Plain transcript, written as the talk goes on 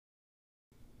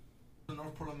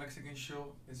North Portland Mexican show.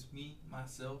 It's me,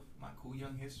 myself, my cool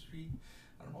young history.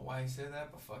 I don't know why I said that,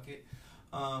 but fuck it.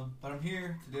 But I'm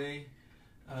here today.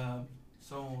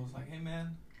 Someone was like, hey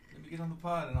man, let me get on the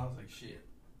pod. And I was like, shit,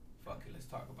 fuck it, let's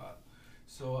talk about it.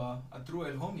 So I threw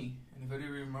El Homie. And if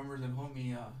anybody remembers El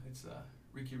Homie, it's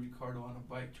Ricardo on a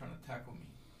bike trying to tackle me.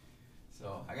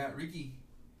 So I got Ricky.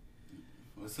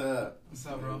 What's up? What's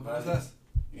up, bro? Everybody? What's that?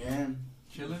 Yeah.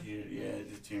 Chilling? Yeah,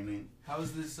 just chilling.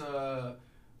 How's this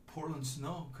Portland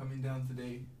snow coming down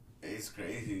today? It's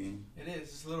crazy. It is.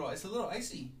 It's a little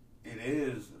icy. It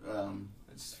is.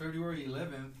 It's February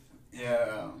 11th.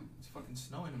 Yeah. It's fucking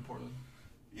snowing in Portland.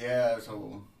 Yeah.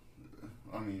 So,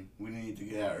 I mean, we need to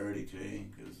get out early today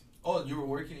because. Oh, you were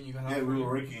working and you got out. Yeah, we were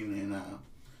working and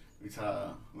we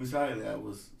saw that it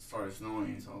was started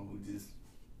snowing, so we just.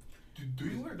 Do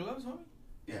you wear gloves, homie?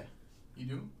 Yeah. You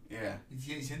do? Yeah. ¿Y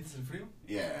sientes el frío?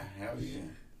 Yeah. Hell yeah.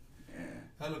 Yeah.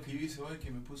 ¿Sabes lo que yo hice hoy?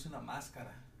 Que me puse una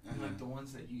máscara. Like the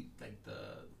ones that you, like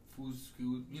the food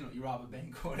school, you know, you rob a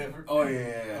bank or whatever. Oh,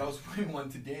 yeah. I was wearing one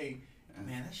today.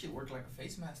 Man, that shit worked like a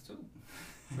face mask too.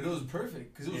 But it was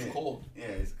perfect because it was cold. Yeah,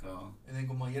 it's cold. And then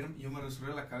como ayer yo me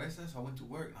resurré la cabeza, so I went to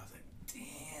work and I was like,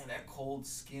 damn, that cold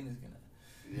skin is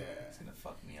it's gonna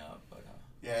fuck me up. But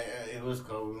yeah, it was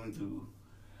cold.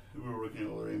 We were working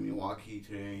over in Milwaukee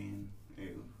today, and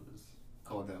it was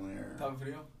cold down there. ¿Estaba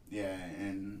frío? Yeah,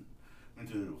 and went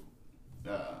to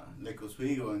Lake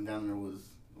Oswego, and down there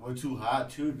was too hot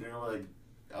too. There were like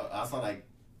I saw like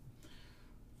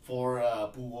 4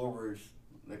 pullovers,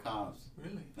 the cops.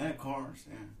 Really? And cars,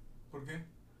 yeah. ¿Por qué?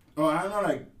 Oh, I don't know.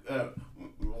 Like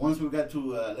once we got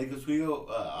to Lake Oswego,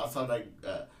 I saw like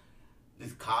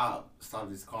this cop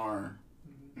stopped his car,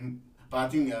 but I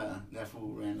think that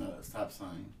fool ran a stop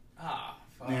sign. Ah,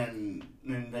 fuck. And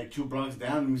then like 2 blocks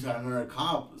down, we saw another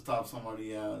cop stop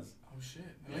somebody else. Oh shit!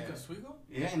 Lake Oswego?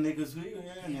 Yeah, in Lake Oswego,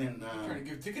 yeah. And then trying to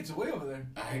give tickets away over there.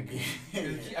 I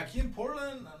guess. Aquí in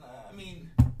Portland, I mean,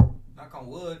 knock on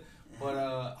wood, but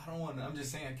I don't want. I'm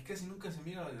just saying, aquí casi nunca se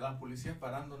mira la policía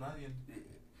parando nadie.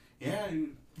 Yeah.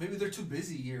 Maybe they're too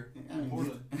busy here in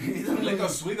Portland. Like Lake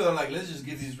Oswego, they're like, let's just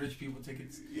give these rich people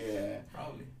tickets. Yeah.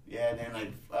 Probably. Yeah, and then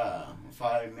like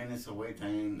 5 minutes of wait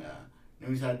time, then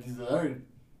we saw this other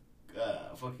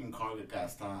fucking car that got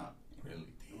stopped. Really?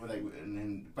 Like, and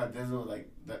then, but this was like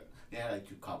that. They had like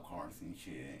 2 cop cars and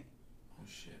shit. Oh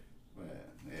shit! But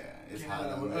yeah, it's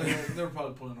hot. They were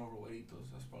probably pulling over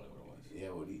Hueritos. That's probably what it was. Yeah,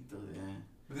 Hueritos. Yeah.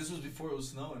 But this was before it was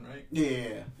snowing, right?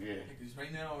 Yeah. Because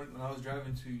right now, when I was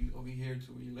driving to over here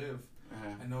to where you live,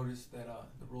 I noticed that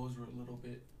the roads were a little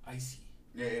bit icy.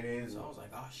 Yeah, it is. So I was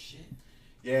like, oh shit.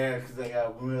 Yeah, because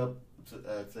we went up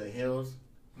to the hills.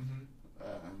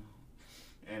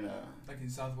 And like in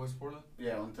Southwest Portland?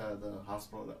 Yeah, went to the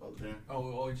hospital up there.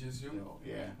 Oh, just you?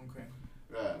 Yeah. Okay.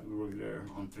 We work there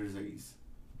on Thursdays.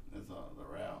 That's the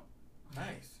route.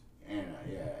 Nice. And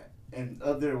and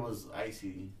up there was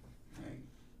icy. Like,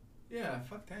 yeah,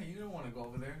 fuck that. You don't want to go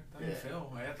over there. That'd be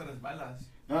feo. Allá te resbalas.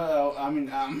 No, I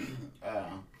mean,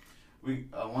 we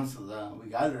once we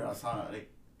got there, I saw I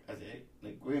said,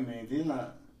 wait a minute,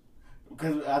 didn't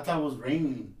because I thought it was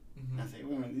raining. I said,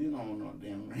 wait a minute, you don't want no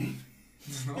damn rain.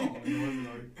 No, it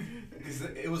wasn't. Because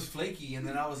it was flaky, and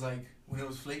then I was like, when it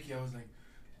was flaky, I was like,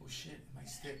 oh shit, it might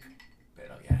stick.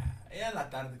 Pero ya en la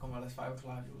tarde, como a las 5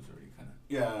 o'clock, it was already kind of.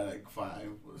 Yeah, like 5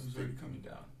 was already coming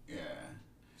down. Yeah.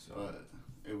 So. But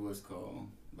it was cold.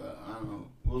 But I don't know.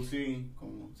 We'll see.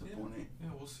 Como se pone.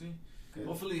 Yeah, we'll see.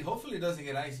 Hopefully it doesn't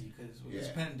get icy, because with this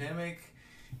pandemic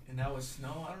and now with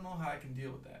snow, I don't know how I can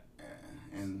deal with that.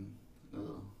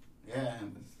 Yeah,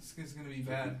 and it's gonna be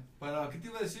bad. But ¿qué te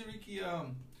iba a decir, Ricky?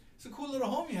 It's a cool little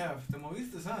home you have. Te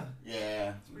moviste, huh?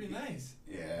 Yeah. It's pretty nice.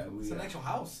 Yeah. It's an actual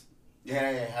house.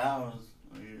 Yeah, house.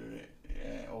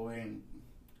 Yeah, over in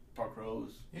Park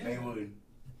Rose, Maywood.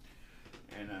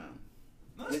 And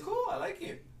no, it's cool. I like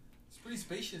it. It's pretty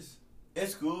spacious.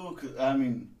 It's cool, cause I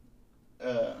mean,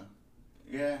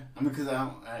 yeah. I mean, cause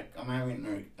I'm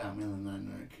having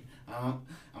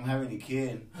I'm having a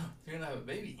kid. You're gonna have a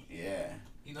baby. Yeah.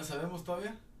 ¿Y no sabemos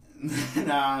todavía?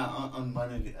 Nah, on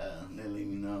Monday they let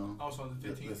me know. Also on the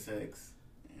 15th. The 6th.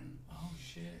 Oh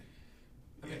shit!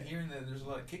 I've been hearing that there's a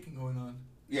lot of kicking going on.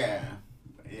 Yeah.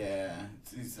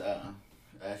 She's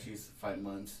 5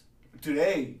 months.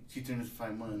 Today she turns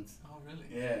 5 months. Oh really?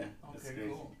 Yeah. Okay,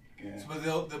 cool. Yeah.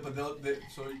 So,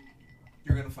 so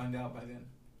you're gonna find out by then.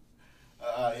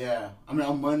 Yeah. I mean,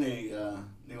 on Monday,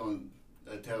 they're gonna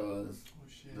tell us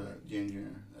the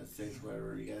gender, 6,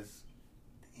 whatever, I guess.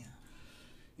 Damn.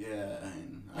 Yeah,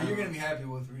 and you're gonna be happy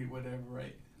with whatever,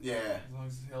 right? Yeah. As long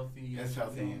as it's healthy. It's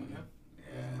healthy. Yep.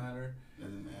 Yeah. Doesn't matter.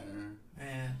 Doesn't matter.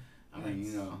 Man. I mean,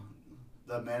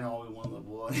 the man always wants the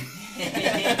boy.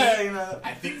 You know,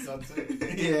 I think so too.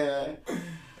 Yeah,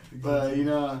 but you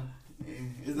know,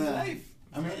 it's not. Life.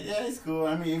 I mean, yeah, it's cool.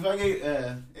 I mean, if I get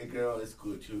a girl, it's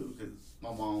cool too. Cause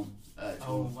my mom.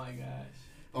 Oh my gosh.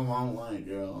 My mom wanted a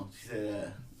girl. She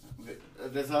said,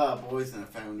 "There's a lot of boys in the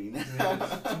family now."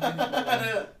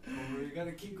 Yeah, you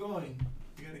gotta keep going.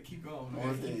 You gotta keep going. We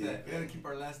gotta keep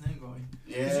our last name going.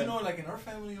 Yeah. Cause you know, like in our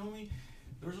family, homie,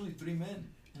 there was only 3 men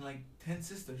and like 10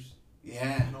 sisters.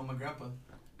 Yeah. You know, my grandpa.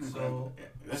 So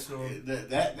that's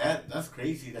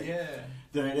crazy. Like, yeah.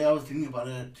 The other day I was thinking about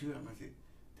it too. I'm like,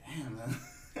 damn, man.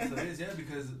 So it is, yeah,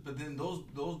 but then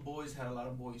those boys had a lot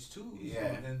of boys too.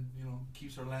 Yeah. So then, you know,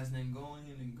 keeps our last name going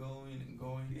and going and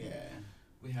going. Yeah.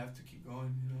 We have to keep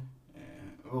going, you know.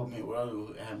 Yeah. Well, my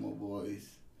brother had more boys.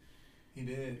 He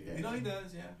did. Yeah. You know, he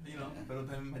does, yeah. You know, Yeah. but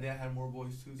then my dad had more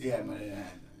boys too. So. Yeah, my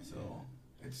dad. So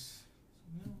it's,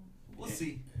 you know, we'll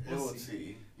see. We'll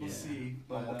see. We'll see.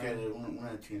 But, Vamos a querer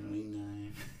una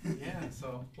chinolina. Yeah,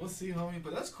 so we'll see, homie.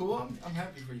 But that's cool. I'm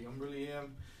happy for you. I'm really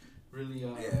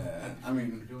Yeah, happy I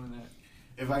mean, for doing that.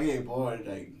 If I get bored,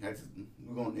 like,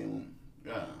 we're gonna name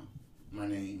him, my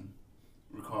name,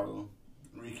 Ricardo,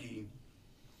 Ricky,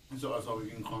 so we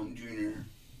can call him Junior.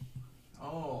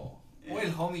 Oh, Yeah. well,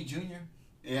 homie Junior.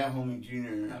 Yeah, homie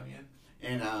Junior. Oh, yeah.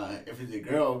 And if it's a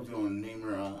girl, we're gonna name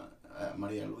her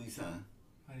Maria Luisa.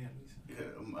 Maria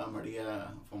Luisa.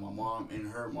 Maria from my mom and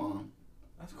her mom.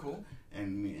 That's cool.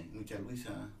 And Micha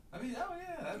Luisa. I mean, oh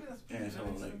yeah, I mean that's pretty. Yeah, That so,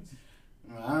 makes like, sense.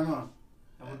 I don't know.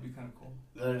 That would be kind of cool.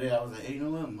 The other day I was like, hey, you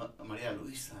know what, Maria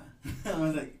Luisa. I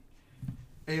was like,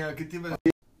 Hey, ¿qué te iba a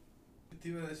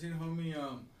decir, homie?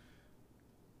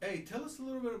 Hey, tell us a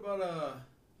little bit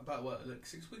about what, like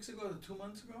 6 weeks ago or 2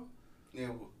 months ago? yeah,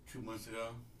 2 months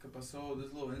ago. ¿Qué pasó?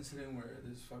 This little incident where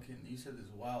you said this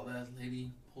wild ass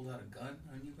lady pulled out a gun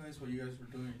on you guys while you guys were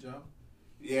doing your job?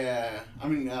 Yeah, I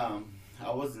mean,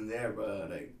 I wasn't there, but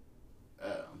like,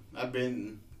 I've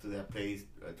been to that place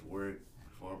to work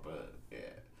before, but yeah,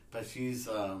 but she's,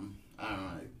 I don't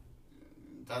know, like,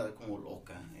 está como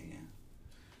loca, ella.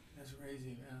 That's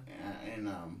crazy, man. Yeah, and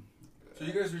So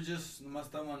you guys were just, nomás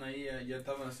estaban ahí, ya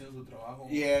estaban haciendo su trabajo?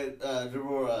 yeah, there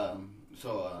were,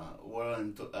 Will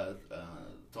and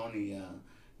Tony,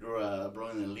 they were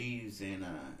blowing the leaves, and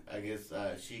I guess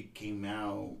she came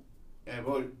out.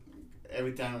 Well,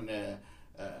 every time that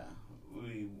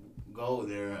we go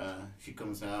there, she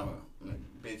comes out like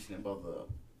bitching about the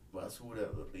basura,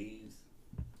 the leaves,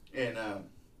 and I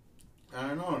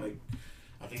don't know, like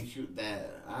I think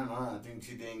I think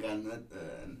she didn't got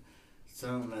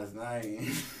some last night.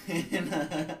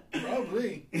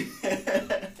 Probably.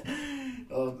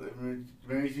 Oh,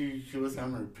 maybe she was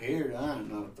having repaired. I don't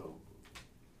know though.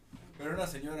 Pero una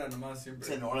señora nomás siempre.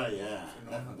 Senora, yeah.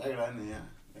 Senora. That grande, yeah.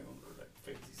 Like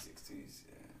 50s, 60s,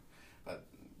 yeah. But,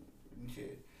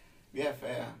 shit. Yeah,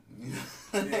 fair.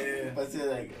 Yeah. But still,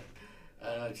 like,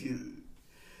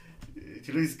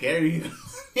 she looks scary.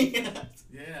 Yeah.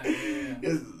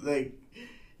 It's like,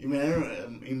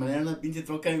 imagine una pinche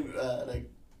troca, like,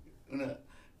 una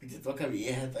pinche troca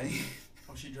vieja también.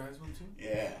 Oh, she drives one too?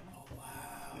 Yeah. Oh,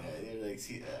 wow. Yeah, they're like,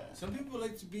 see, Some people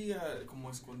like to be como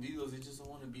escondidos. They just don't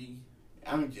want to be.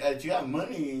 I mean, she got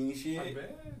money and shit. I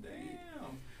bet.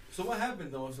 Damn. So what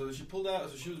happened though? So she pulled out.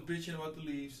 So she was bitching about the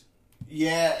leaves.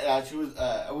 Yeah, she was.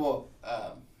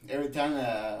 Every time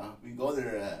we go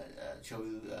there, she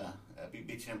would be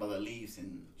bitching about the leaves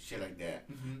and shit like that.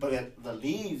 Mm-hmm. But the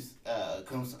leaves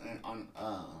comes on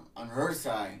her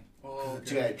side. Oh, okay.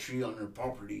 She got a tree on her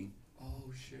property.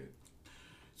 Oh shit.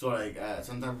 So like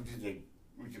sometimes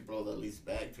we just blow the leaves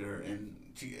back to her, and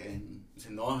se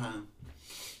enoja.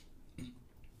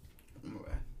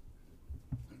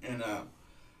 And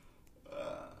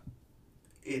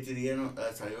este día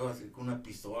salió así con una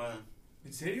pistola.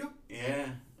 ¿En serio? Yeah.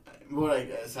 Well,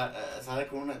 like, sale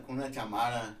con una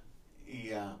chamara.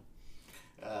 Y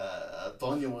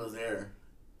Tonya was there.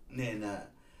 And then,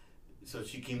 so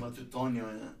she came up to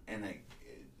Tonya and like,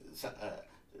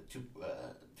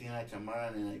 tiene la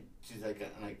chamara, and like, she's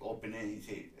like open it and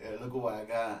say, look what I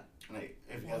got. Like,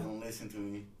 if you guys don't listen to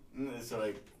me. So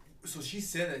like. So she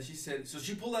said that. So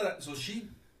she pulled out. So she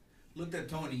looked at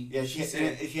Tony. Yeah, she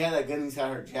said. She had a gun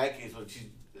inside her jacket, so she's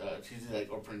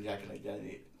like opening jacket like that.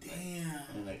 Damn.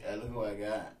 And like, look what I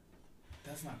got.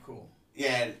 That's not cool.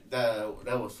 Yeah,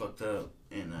 that was fucked up,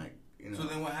 and like, you know. So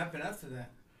then what happened after that?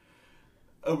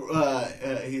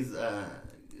 His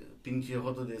pinche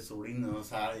foto de sobrino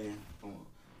sale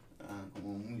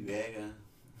como muy vega.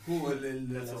 Who? El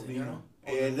de la sobrino.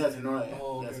 señora? La señora.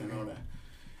 Oh, La okay, señora. okay.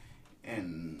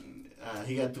 And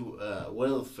he got to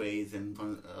Will's face, and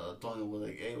Tony was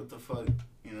like, "Hey, what the fuck?"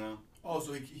 You know. Oh,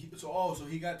 so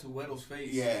he got to Weddle's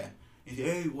face. Yeah. He said,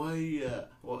 "Hey, why you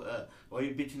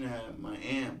bitching at my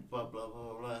aunt? Blah blah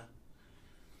blah blah."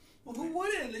 Well, who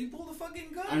wouldn't? He pulled a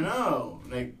fucking gun. I know.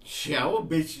 Like, shit, I would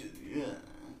bitch. Yeah,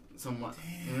 somewhat.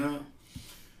 Damn. You know.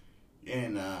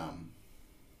 And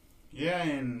yeah,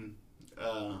 and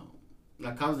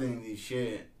the cops didn't do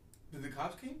shit. Did the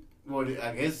cops came? Well,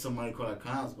 I guess somebody called the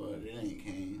cops, but they ain't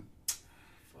came.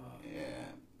 Fuck. Yeah,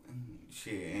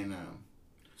 shit, and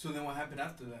So then what happened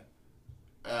after that?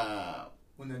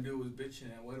 When that dude was bitching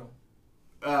at Weddle.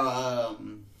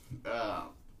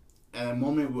 At the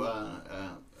moment,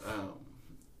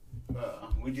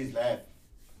 we just laughed.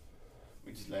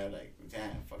 We just laughed like,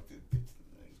 damn, fuck this bitch.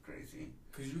 It's crazy.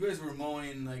 Cause you guys were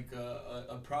mowing like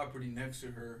a property next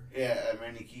to her. Yeah, at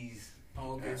Manny Keys.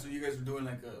 Oh, okay. So you guys were doing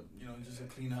like just a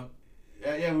cleanup.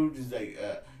 Yeah, we were just like,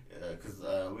 cause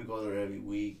we go there every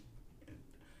week.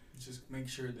 Just make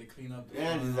sure they clean up.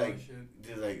 Yeah, just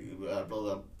blow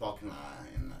the parking lot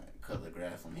and cut the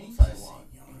grass on the Pinche sidewalk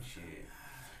señor. and shit.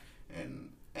 And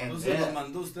Entonces los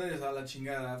mandó ustedes a la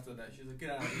chingada after that. She's like, get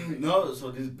out of here. no,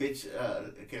 so this bitch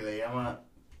que le llama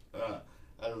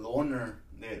el owner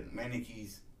de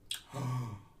Maniquis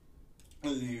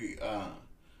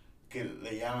que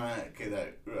le llama que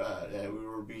that we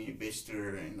were being a bitch to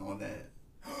her and all that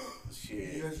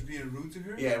shit. You guys were being rude to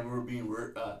her? Yeah, we were being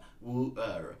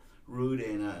rude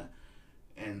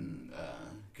and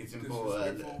que siempre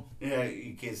yeah,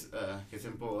 y que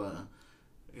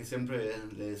siempre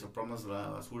le soplamos la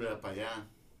basura para allá,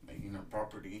 like in her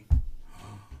property.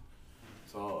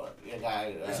 So yeah,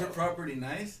 guy. Is her property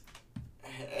nice?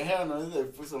 Hell no, there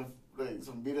for some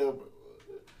beat up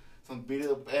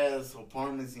ass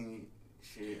apartments and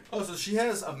shit. Oh, so she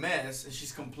has a mess and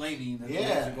she's complaining that you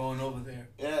Yeah. guys are going over there.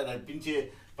 Yeah, like pinche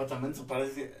apartamentos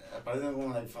parecen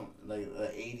como like from like the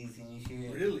 80s and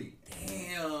shit. Really?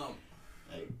 Damn.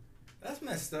 Like, that's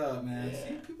messed up, man. Yeah.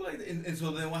 See, people like that. And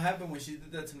so then what happened when she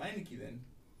did that to Meineke then?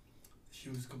 She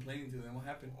was complaining to them. What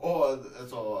happened? oh,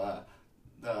 so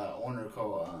the owner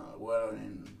called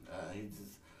and he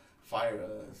just fired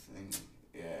us and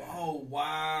yeah. Oh,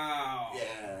 wow.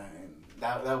 Yeah, and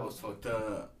that was fucked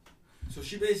up. So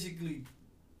she basically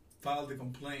filed a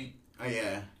complaint. Oh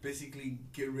yeah. Basically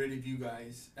get rid of you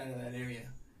guys out of that area.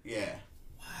 Yeah.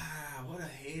 Wow, what a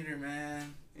hater,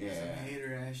 man. Yeah. Some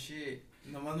hater ass shit.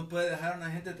 Nomás no puede dejar a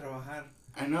una gente trabajar.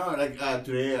 I know, like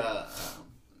today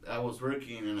I was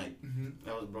working and like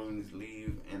I was blowing this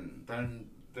leave and then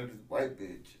there's this white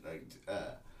bitch like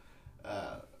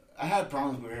I had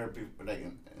problems with her people like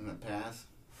in the past.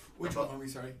 Which one, homie?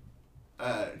 Sorry.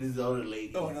 This other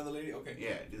lady. Oh, another lady? Okay.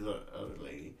 Yeah, this other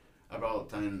lady. About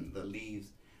the time the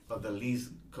leaves, but the leaves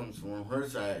comes from her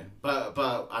side. But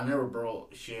I never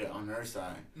brought shit on her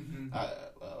side. I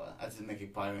just make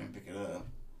it private and pick it up.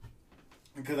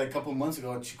 Because a couple months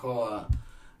ago, she called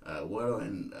Will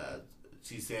and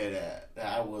she said that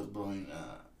I was blowing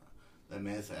the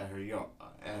mess at her yard,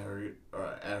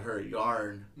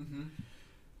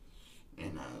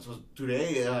 And so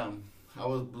today, I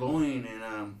was blowing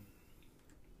and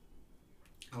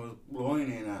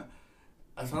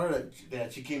I saw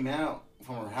that she came out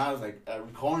from her house like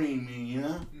recording me, you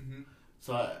know.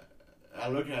 So I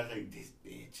looked at her like, this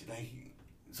bitch, like.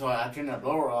 So I turned the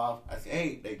blower off. I said,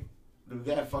 hey, like, do we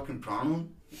got a fucking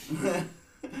problem? You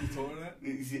told her that?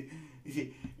 He said,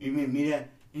 you made me that?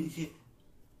 And he said,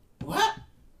 what?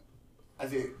 I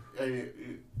said,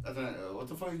 what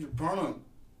the fuck is your problem?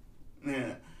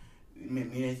 Yeah.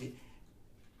 He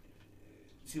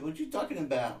said, what you talking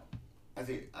about? I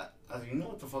said, you know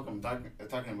what the fuck I'm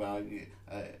talking about. You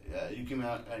came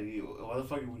out, what the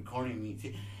fuck are you recording me? He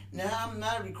said, no, I'm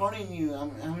not recording you.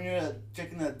 I'm here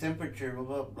checking the temperature,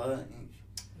 blah, blah, blah.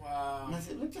 Wow. And I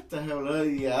said, look at the hell up.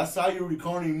 Yeah, I saw you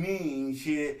recording me and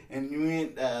shit. And you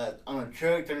went on a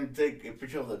truck, trying to take a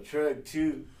picture of the truck,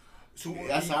 too. So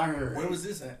I saw her. Where was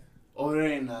this at? Over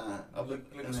there in,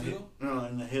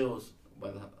 in the hills.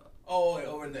 By the,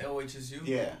 over in the OHSU?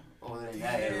 Yeah, over there in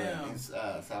that area. In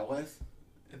Southwest.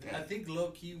 I think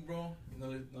low key, bro. No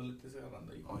le estés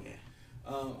agarrando ahí. Oh, yeah.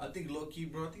 I think low key,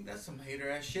 bro. I think that's some hater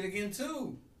ass shit again,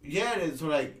 too. Yeah, so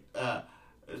like,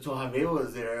 so Javier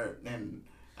was there, and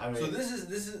I mean, so this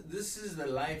is the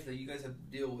life that you guys have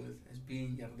to deal with as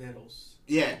being yarderos.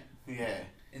 Yeah.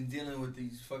 And dealing with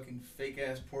these fucking fake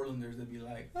ass Portlanders that be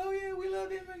like, oh yeah, we love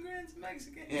immigrants,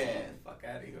 Mexicans. Yeah. Fuck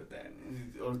out of here with that.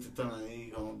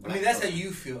 I mean, that's how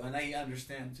you feel, and I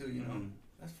understand too. You know,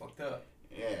 that's fucked up.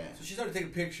 Yeah. So she started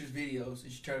taking pictures, videos,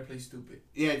 and she tried to play stupid.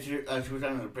 Yeah, she was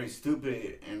trying to play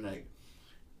stupid, and like,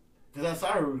 cause I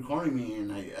saw her recording me, and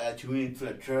like, she went into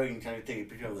the truck and tried to take a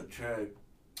picture of the truck.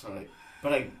 So like,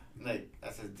 but like, like,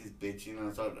 I said, this bitch, you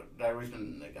know, so that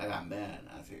reason, like, I got mad.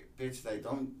 I said, bitch, like,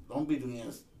 don't be doing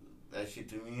that shit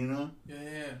to me, you know?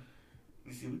 Yeah.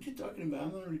 You see, what you talking about?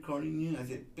 I'm not recording you. I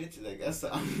said, bitch, like, I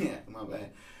saw, yeah, my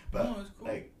bad. But, no, it's cool.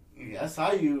 like, yeah, I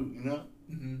saw you, you know?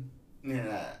 Mm-hmm.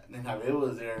 Then Javier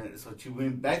was there, so she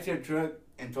went back to her truck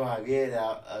and told Javier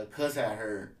that cuss at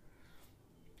her.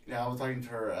 Yeah, I was talking to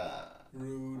her,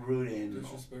 rude and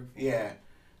disrespectful. Yeah.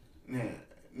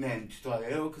 Man, she told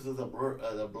Javier, because of the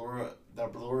blower,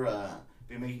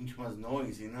 be making too much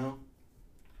noise, you know?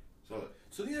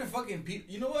 So these are fucking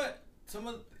people. You know what?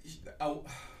 I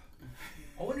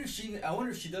wonder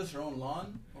if she does her own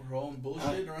lawn or her own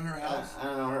bullshit around her house. I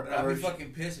don't know. I'd be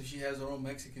fucking pissed if she has her own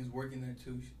Mexicans working there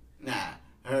too. Nah,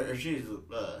 she's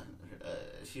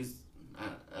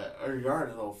her yard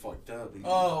is all fucked up.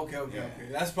 Oh, okay.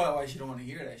 That's probably why she don't want to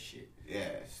hear that shit.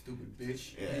 Yeah. Stupid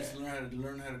bitch. Yeah. She needs to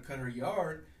learn how to cut her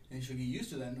yard, and she'll get used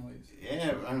to that noise.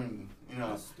 Yeah, I mean, you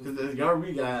know, because the yard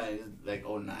we got is like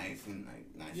all nice and like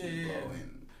nice and low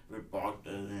and rebarked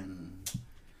and.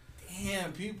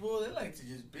 Damn, people, they like to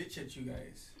just bitch at you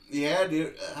guys. Yeah,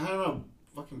 dude. I don't know.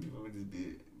 Fucking people would just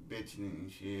be bitching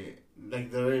and shit. Like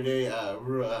the other day,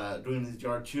 we were doing this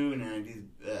yard too,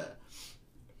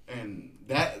 and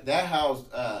that house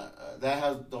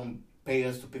don't pay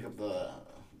us to pick up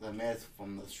the mess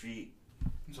from the street,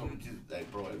 so we just like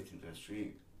brought everything to the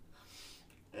street.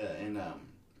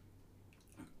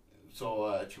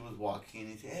 So she was walking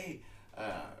and said, "Hey,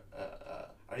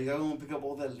 are you guys gonna pick up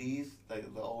all the leaves,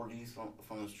 like the old leaves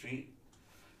from the street?"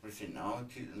 We said no.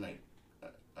 She's like,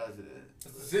 That's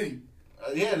the city.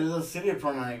 Yeah, there's a city in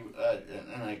front of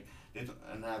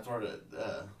and I told her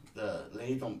the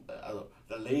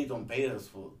lady don't pay us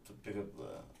to pick up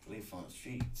the leaf on the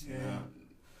streets. You know?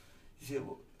 She said,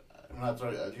 well, and I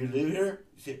told her, do you live here?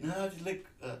 She said, no, I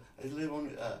just live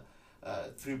on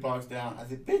 3 blocks down. I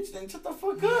said, bitch, then shut the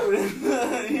fuck up.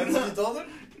 That's what you told her?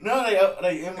 No,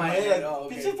 like in my head, like,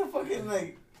 bitch, shut the fuck up,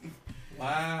 like.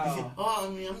 Wow. She said, oh, I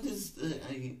mean, I'm just,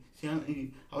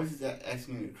 I was just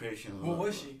asking you a question. Who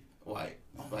was she? White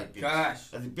bitch.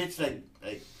 Gosh. I said, bitch,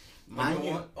 like, mind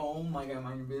your... Oh my God,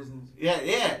 mind your business.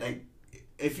 Yeah, like,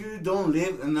 if you don't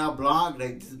live in that block,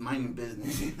 like, just mind your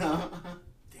business, you know?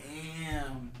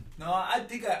 Damn. No, I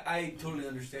think I totally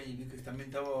understand you because también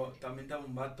estaba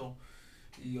un vato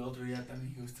y otro día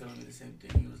también he was telling me the same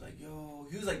thing. He was like, yo,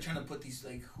 he was like trying to put these,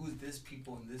 like, who's this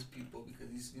people and this people because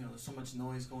these, you know, there's so much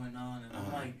noise going on. And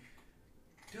I'm like,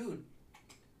 dude,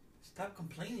 stop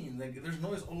complaining. Like, there's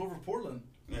noise all over Portland.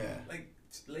 Yeah. Like,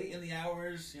 it's late in the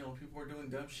hours, you know, people are doing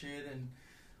dumb shit and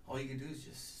all you can do is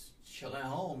just chill at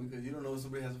home because you don't know if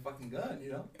somebody has a fucking gun,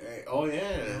 you know? Oh,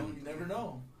 yeah. You know, you never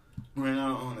know. Right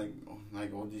now,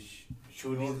 like all these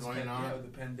shootings going on. Yeah, with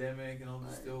the pandemic and all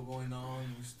this still going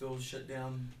on. We're still shut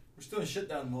down. We're still in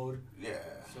shutdown mode. Yeah.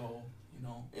 So, you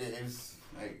know. It's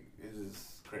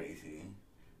just crazy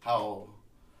how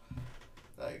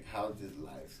did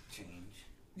life change?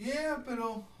 Yeah,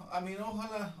 pero, I mean,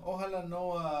 ojalá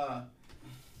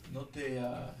no te,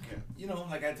 you know,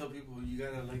 like I tell people, you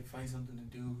gotta, like, find something to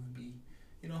do and be,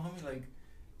 you know, homie, like,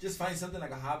 just find something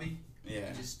like a hobby. Yeah.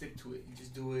 You just stick to it. You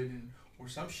just do it, or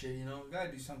some shit, you know. You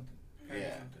gotta do something. Do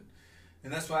something.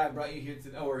 And that's why I brought you here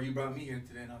today, or you brought me here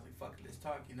today, and I was like, fuck it, let's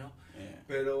talk, you know. Yeah.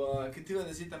 Pero, ¿qué te iba a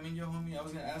decir también yo, homie? I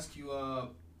was gonna ask you,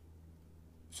 so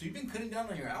you've been cutting down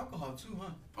on your alcohol too, huh?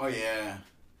 Oh, yeah.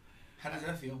 How does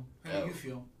that feel? How do you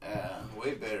feel?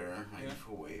 Way better. I Yeah.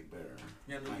 feel way better.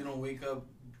 Yeah, like, you don't wake up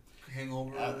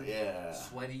hangover, yeah.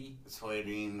 sweating,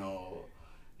 or,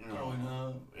 you know. throwing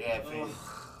up. Yeah,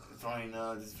 throwing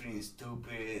up, just feeling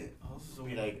stupid. So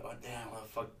be like, oh, damn, what the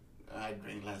fuck I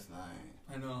drank last night.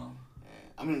 I know.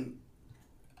 I mean,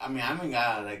 I haven't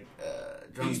got, like,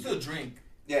 drunk. You still drink?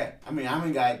 Yeah, I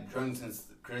haven't got drunk since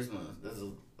Christmas. This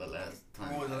is the last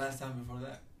time. When was the last time before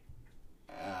that?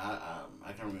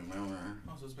 I can't remember.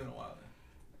 Oh, so it's been a while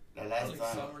then. The last like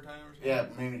time. Summertime or something? Yeah,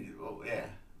 maybe. Well, yeah,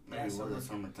 maybe it was summer. the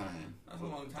summertime. That's a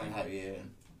long time. Yeah.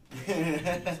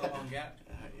 That's a long gap.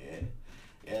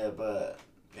 Yeah, but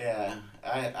yeah,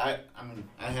 I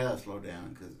had to slow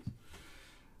down because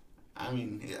I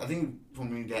think for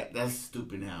me that's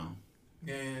stupid now.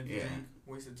 Yeah.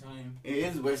 Waste of time. It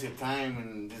is a waste of time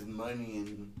and just money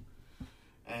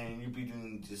and you be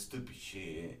doing just stupid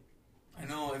shit. I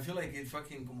know, I feel like it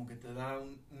fucking como que te da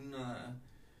una...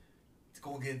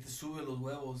 Como que te sube los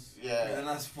huevos. Yeah. You're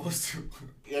not supposed to.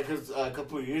 Yeah, because a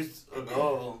couple of years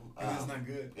ago... it's not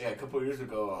good. Yeah, a couple of years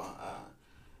ago,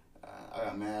 I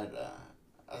got mad.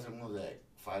 I think it was like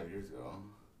 5 years ago.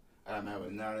 I got mad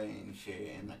with Nara and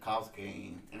shit, and the cops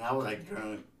came, and I was like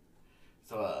drunk.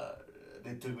 So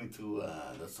they took me to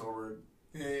the sober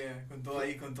Yeah, con todo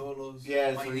ahí, con todos los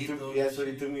Yeah, vainitos. so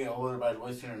he took me over by the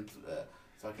Western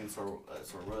so I can sober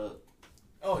up.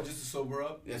 Oh, just to sober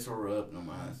up? Yeah, sober up, no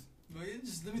más. Well, yeah,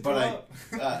 just let me But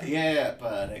throw like, up. yeah,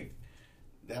 but like,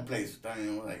 that place,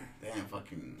 was like, damn,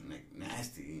 fucking, like,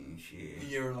 nasty and shit. And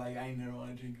you were like, I ain't never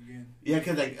want to drink again. Yeah,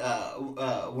 cause like,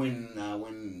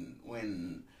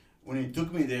 when he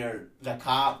took me there, the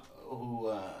cop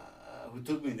who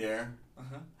took me there,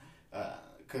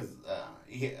 cause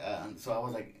so I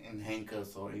was like in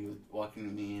handcuffs, so he was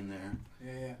walking me in there.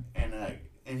 Yeah.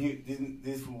 And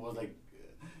this fool was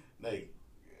like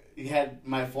he had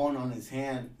my phone on his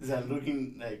hand,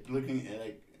 looking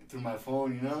through my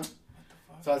phone, you know. What the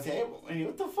fuck? So I said, hey,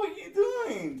 what the fuck are you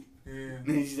doing? Yeah.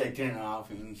 And he's like turning it off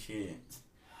and shit.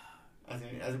 I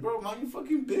said, bro, mind your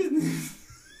fucking business.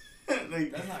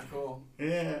 Like, that's not cool.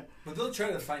 Yeah. But they'll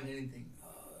try to find anything.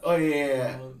 Oh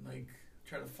yeah. You know, like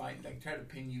try to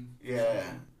pin you. Yeah.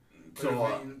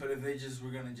 But if they just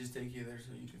were gonna just take you there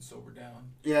so you can sober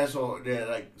down. Yeah. So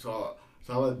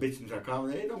I was bitching to our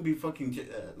comment. Hey, don't be fucking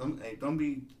don't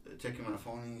be checking my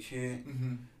phone and shit.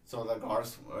 Mm-hmm. So the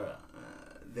guards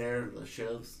there, the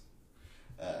sheriffs,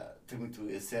 took me to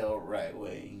his cell right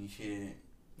away and shit.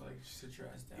 Like sit your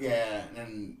ass down. Yeah, and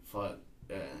then fuck.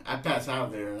 I passed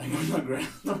out there, like on the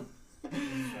ground.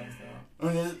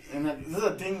 And like, this is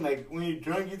the thing, like when you're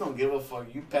drunk, you don't give a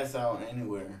fuck. You pass out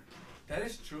anywhere. That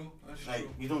is true. That's like, true.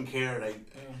 You don't care. Like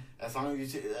as long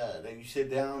as you sit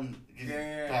down, you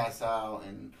just pass out,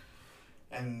 and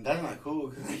that's not cool.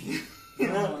 Cause like, you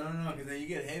know? No, because then you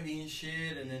get heavy and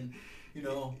shit, and then you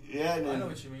know. Yeah, I know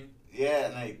what you mean. Yeah,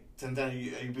 and like sometimes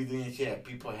you be doing shit at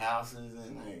people's houses,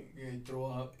 and like you throw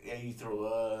up. Yeah, you throw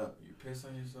up. You piss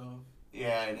on yourself.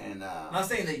 Yeah, and I'm not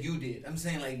saying that you did. I'm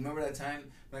saying like, remember that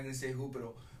time? I'm not gonna say who,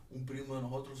 pero un primo de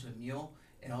nosotros se mió,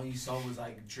 and all you saw was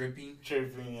like dripping. Yeah.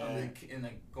 And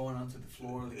like going onto the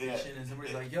floor of the kitchen, and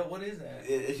somebody's like, "Yo, what is that?"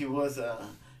 He was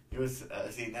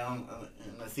sitting down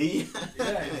in the seat.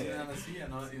 Yeah, he was sitting on the seat,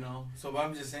 and you know. So, but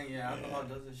I'm just saying, alcohol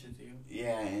does that shit to you.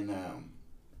 Yeah, and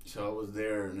so I was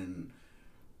there, and then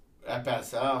I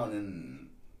passed out, and.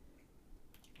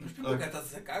 There's people que hasta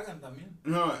se cagan también.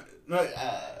 No,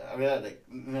 I mean, like,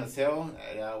 in the cell,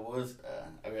 there was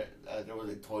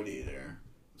a toilet there.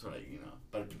 So, like, you know,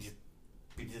 but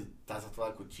pinches tazas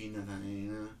toda cochina también,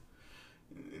 you know.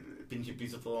 Pinche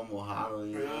piso todo mojado,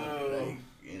 you know. Like,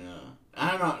 you know.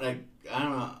 I don't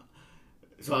know.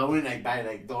 So I went, like, by,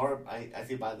 like, door, I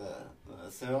sit by the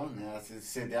cell, and I just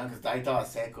sit down, because I thought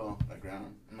seco, the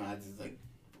ground. And I just, like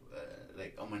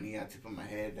on my knee, I had to put my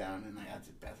head down, and I had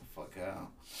to pass the fuck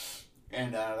out.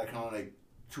 And like around like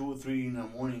 2 or 3 in the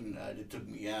morning, they took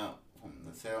me out from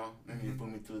the cell, and they put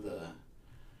me to the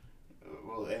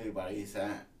everybody's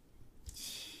at,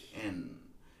 and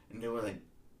they were like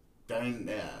dying.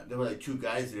 There were like 2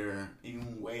 guys there. Even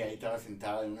un güey ahí estaba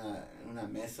sentado en una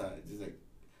mesa, just like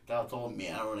estaba todo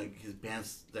meado, like his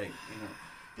pants, like,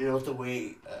 you know, the other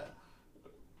way.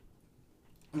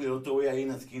 The other way ahí en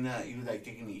la esquina, he was like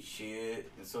taking his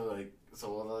shit, and so that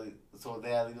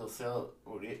little cell,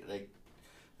 like,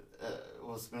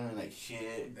 was smelling like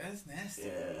shit. That's nasty.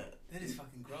 Yeah. That is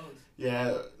fucking gross.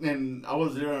 Yeah, and I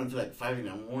was there until like 5 in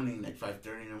the morning, like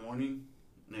 5:30 in the morning,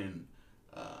 and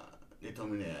they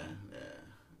told me that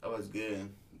I was good,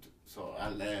 so I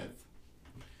left.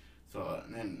 So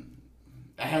and then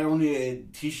I had only a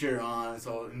t-shirt on,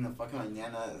 so in the fucking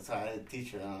mañana, so I had a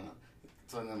t-shirt on.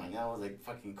 So in the mañana was like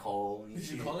fucking cold. Did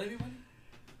you call anybody?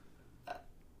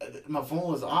 My phone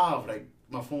was off, like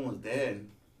my phone was dead.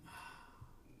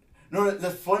 No,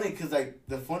 that's funny, cause like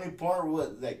the funny part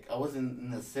was like I was in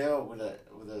the cell with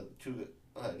the 2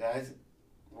 guys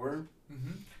were,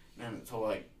 and so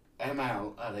like I had my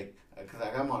cause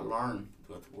I got my alarm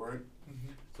to go to work,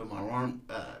 so my alarm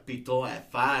pitó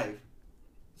at 5,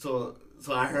 so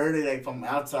I heard it like from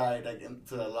outside, like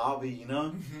into the lobby, you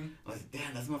know. I was like,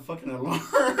 damn, that's my fucking alarm.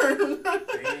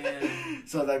 Damn.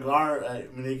 So the guard,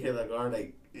 me dije the guard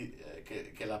like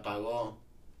que la apagó.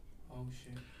 Oh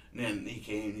shit. And then he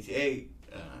came and he said, hey,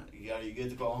 you good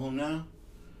to go home now?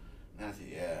 And I said,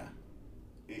 yeah.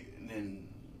 And then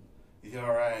he said,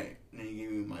 all right. And then he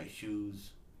gave me my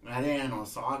shoes. And I didn't have no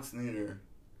socks neither.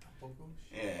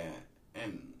 Yeah.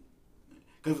 And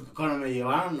because cuando me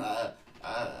llevaron,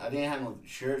 I didn't have no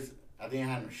shirts. I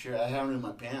had them in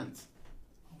my pants.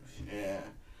 Oh shit. Yeah.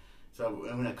 So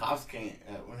when the cops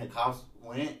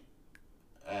went,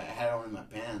 I had them in my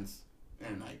pants.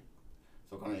 And like,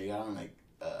 so cuando llegaron,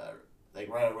 like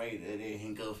right away, they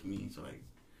handcuffed me. So like,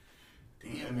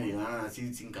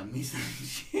 Así sin camisa and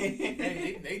shit.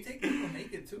 Hey, they take people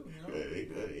naked too, you know?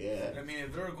 Yeah. I mean,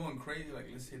 if they're going crazy, like,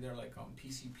 let's say they're, like, on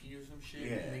PCP or some shit,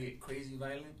 Yeah. and they get crazy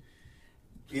violent.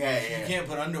 Yeah. You can't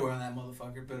put underwear on that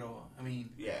motherfucker, but, I mean,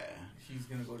 Yeah. he's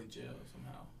gonna go to jail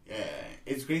somehow. Yeah.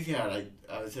 It's crazy how, like,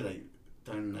 I would say, like,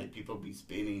 then, like, people be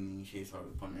spitting and shit, so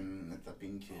ponen esta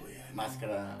pinche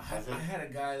máscara. I had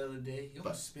a guy the other day, he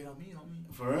almost spit on me,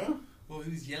 homie. For real? Well,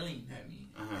 he was yelling at me,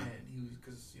 Uh-huh. and he was,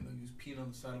 because, you know, he was peeing on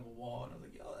the side of a wall, and I was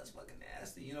like, yo, that's fucking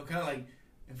nasty, you know, kind of like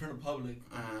in front of public,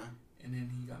 Uh-huh. and then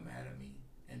he got mad at me,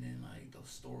 and then, like, the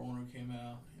store owner came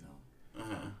out, you know.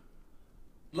 Uh-huh.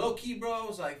 Low key, bro, I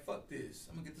was like, fuck this,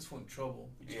 I'm gonna get this fool in trouble.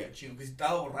 Yeah. Because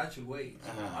estaba borracho, güey.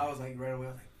 So Uh-huh. I was like, right away,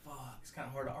 I was like, fuck, it's kind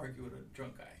of hard to argue with a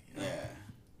drunk guy, you know. Yeah.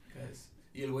 Because,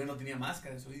 y el güey no tenía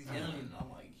máscara, so he's yelling, and I'm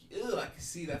like, ew, I can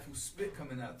see that fool spit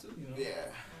coming out, too, you know. Yeah.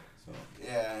 So.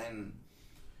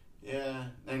 Yeah,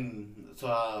 and so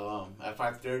at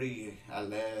 5:30 I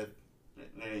left,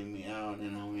 letting me out,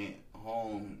 and I went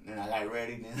home, and I got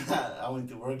ready, and I went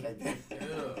to work like that.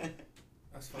 Yeah,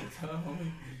 that's fucked up,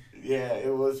 homie. Yeah,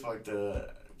 it was fucked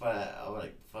up, but I was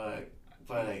like, fuck,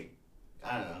 but like,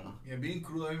 I don't know. Yeah, being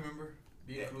cruel, I remember.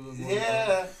 Being cruel.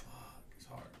 Yeah. Fuck, it's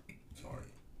hard. It's hard.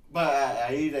 But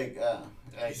I like,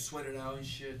 You sweat it out and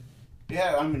shit.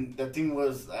 yeah, I mean, the thing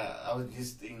was, I was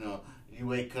just, you know, you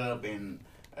wake up and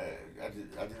I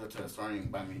just go to the store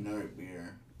and buy me another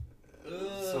beer.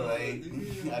 So like,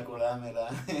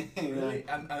 acordármela. Really?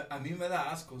 A mí me da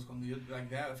ascos cuando yo, like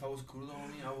that, if I was crudo,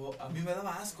 homie, a mí me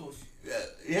daba ascos.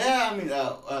 Yeah, I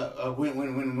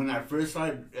mean, when I first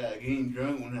started getting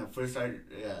drunk, when I first started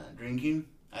drinking,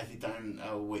 I see time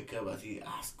I would wake up, I see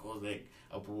ascos, like,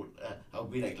 I'll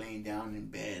be like laying down in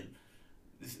bed,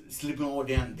 sleeping all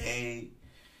damn day,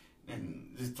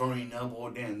 and just throwing up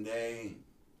all damn day.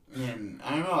 And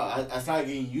I don't know, I started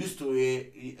getting used to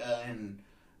it,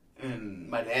 and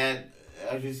my dad,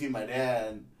 I just see my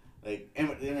dad, like, and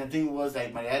the thing was,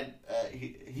 like, my dad,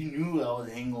 he knew I was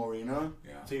a hangover, you know?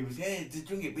 Yeah. So he was, hey, just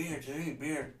drink a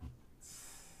beer.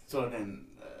 So then,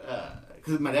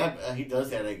 because my dad, he does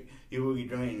that, like, he would get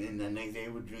drunk, and the next day he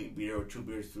would drink beer or 2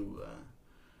 beers to,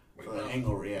 for a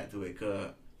hangover, to wake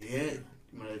up. Yeah,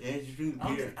 my dad just drink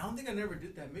beer. I don't think I never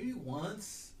did that. Maybe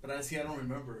once, but I don't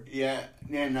remember. Yeah,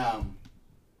 and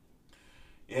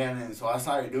then so I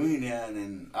started doing that, and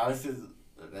then I was just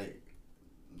like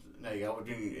I would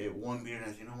drink 1 beer, and I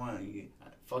said, you know what,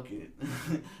 fuck it,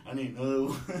 I need another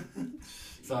one.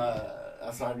 So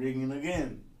I started drinking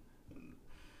again,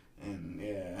 and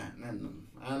yeah, and then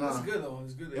I don't know. That's good though.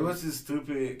 It's good. It was just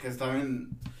stupid because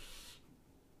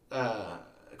a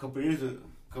couple years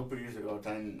ago,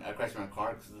 I crashed my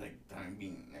car because like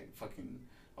being like fucking,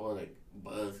 I was like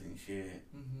buzzed and shit.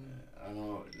 Mm-hmm. I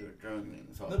know they were drunk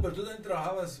and so. No, pero tú también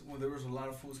trabajabas when there was a lot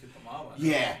of fools que tomaban.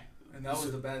 Yeah. And that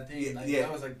was the bad thing. Like, yeah.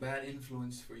 That was like bad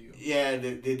influence for you. Yeah,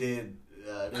 they did.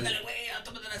 Ándale, güey,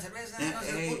 tómate una cerveza, no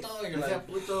seas puto. You're like,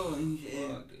 puto,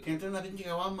 que entre una pinche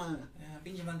caguama.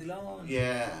 Pinche mandilón.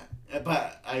 Yeah,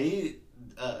 but ahí,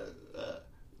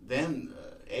 then,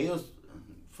 ellos,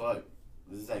 fuck,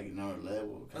 this is like another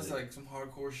level. That's like some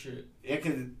hardcore shit. Yeah,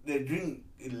 because they drink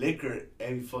liquor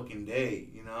every fucking day,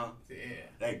 you know? Yeah.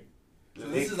 Like, so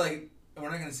this is like, we're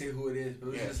not going to say who it is, but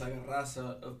it was Yeah. just like a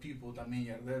raza of people, también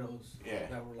yarderos, Yeah.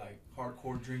 that were like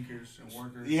hardcore drinkers and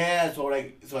workers. Yeah, so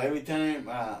every time,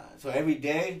 so every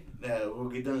day that we'll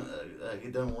get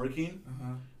done working,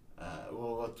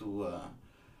 we'll go to,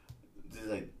 just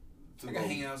like a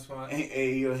hangout spot.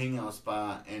 A hangout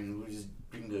spot, and we just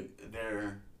drink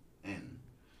there, and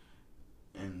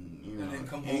you know, And then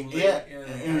come home late, yeah,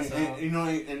 and pass out. you know,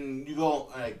 and you go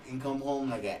like and come home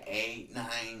like at 8,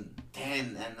 9,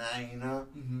 10 at night, you know,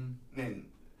 then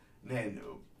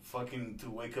fucking to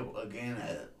wake up again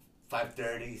at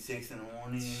 5:30, 6 in the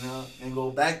morning, you know, and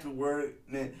go back to work,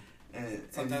 and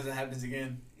Sometimes it happens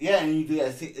again. Yeah, and you do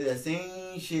that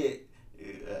same shit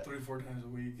 3-4 times a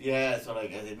week. Yeah, so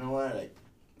like I said, you know what, like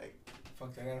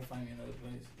fuck, I gotta find me another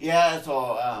place. yeah,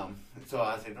 so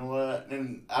I said, you know what,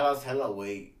 then I lost hella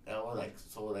weight. I was like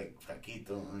so like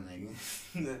flaquito, and like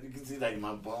you can see like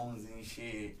my bones and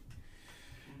shit.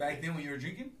 Back then when you were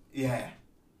drinking? Yeah.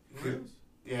 Really?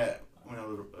 Yeah, when I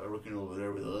was working over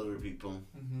there with other people.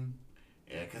 Mm-hmm.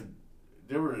 Yeah, because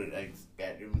they were like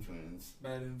bad influence.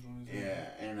 Bad influence. Yeah,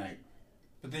 and like.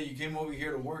 But then you came over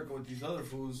here to work with these other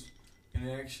fools, and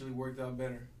it actually worked out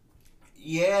better.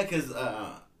 Yeah, because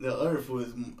the other food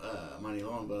is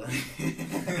manilón, but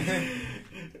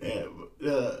yeah,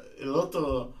 el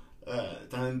otro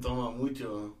también toma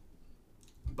mucho,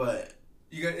 but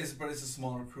You got but it's a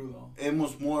smaller crew though.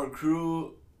 hemos more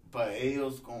crew, but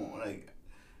ellos como like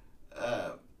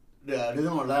they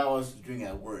don't allow us to drink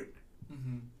at work.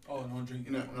 Mm-hmm. Oh, no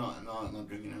drinking. No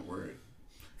drinking at work.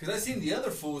 Because I seen the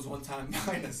other fools one time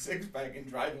buying a 6-pack and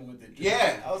driving with it.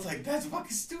 Yeah. I was like, that's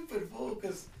fucking stupid, fool.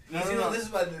 Because, No. this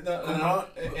is what,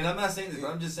 and I'm not saying this,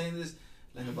 but I'm just saying this,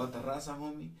 like about the raza,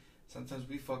 homie. Sometimes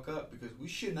we fuck up because we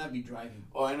should not be driving.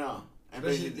 Oh, I know.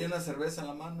 Especially if tienes una cerveza en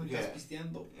la mano y Yeah. estás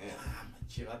pisteando. Yeah.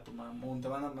 Manche, vato, mamón, te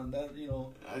van a mandar,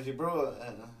 I said, bro,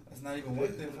 that's not even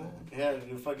worth it, fool. yeah,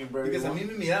 you fucking burger. Because a mí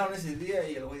me miraron ese día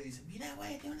y el güey dice, mira,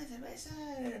 güey, tiene una cerveza.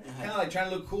 Kind of like trying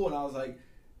to look cool, and I was like,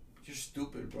 you're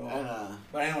stupid, bro.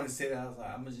 But I didn't want to say that. I was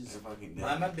like, I'm going to just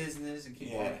mind my business and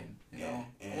keep walking. You know?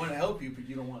 I want to help you, but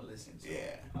you don't want to listen. So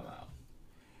I'm out.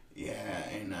 Yeah,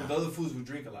 and but the other fools would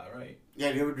drink a lot, right?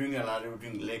 Yeah, they would drink a lot. They would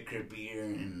drink liquor, beer,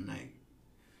 and like,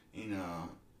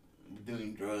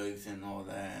 doing drugs and all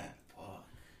that.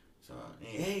 So,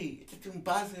 hey, it's un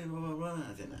pase, blah, blah, blah.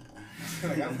 I said, nah.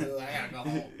 Like, I gotta go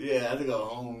home. Yeah, I had to go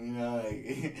home,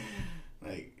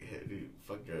 like, dude,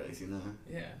 fuck drugs,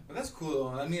 Yeah, but that's cool,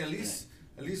 though. I mean, at least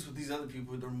with these other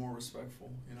people, they're more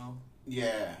respectful,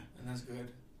 Yeah. And that's good.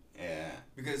 Yeah.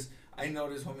 Because I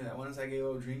noticed, homie, that once I gave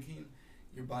up drinking,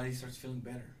 your body starts feeling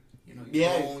better.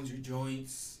 Your bones, your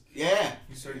joints. Yeah.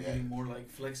 You start getting more, like,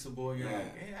 flexible. You're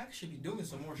like, hey, I should be doing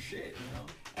some more shit,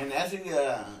 And actually,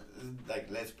 like,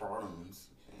 less problems.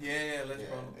 Yeah, less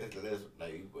problems. It's less,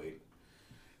 like, wait.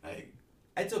 Like,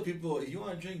 I tell people, if you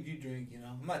want to drink, you drink,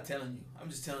 I'm not telling you. I'm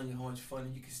just telling you how much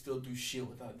fun you can still do shit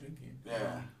without drinking.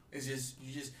 Yeah. It's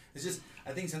just,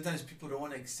 I think sometimes people don't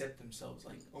want to accept themselves.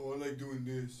 Like, oh, I like doing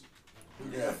this.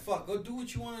 Yeah, fuck, go do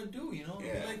what you want to do,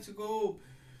 Yeah. You like to go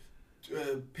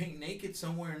paint naked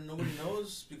somewhere and nobody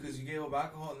knows because you gave up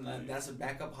alcohol and that's a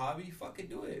backup hobby. Fucking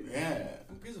do it. Yeah.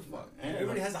 Who gives a fuck? Yeah.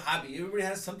 Everybody has a hobby. Everybody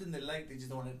has something they like. They just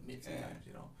don't want to admit sometimes,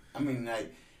 I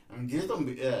mean, just don't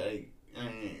be,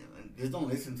 just don't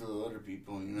listen to other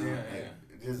people,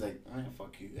 Just like,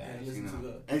 fuck you guys,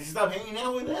 and just stop hanging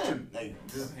out with them. Like,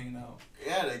 just stop hanging out.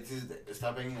 Yeah, like just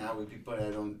stop hanging out with people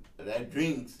that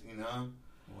drinks, Oh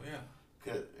yeah.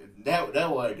 Cause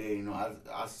that what I did,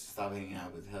 I stopped hanging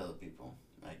out with hella people.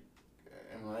 Like,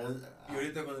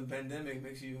 ahorita con the pandemic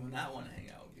makes you not want to hang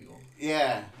out with people.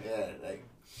 Yeah, like,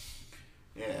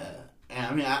 yeah.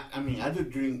 And I do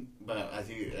drink, but I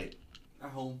think like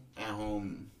at home.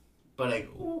 But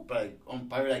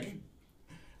probably like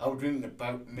I would drink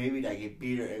maybe like a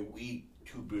beer a week,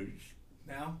 2 beers.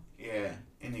 Now? Yeah,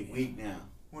 in a week now.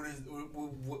 What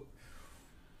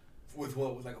with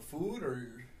what? With like a food or?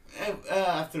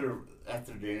 After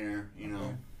dinner,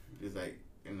 it's like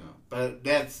but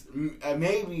that's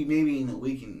maybe in the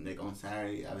weekend, like on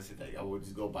Saturday, I would say like I would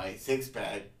just go buy a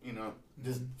 6-pack,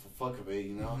 just for fuck of it,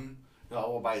 Mm-hmm. So I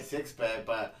will buy a 6-pack,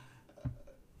 but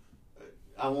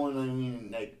I won't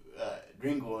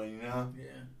drink one, Yeah.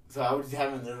 So I would just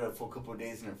have it there for a couple of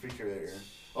days in the refrigerator.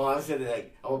 Oh, I said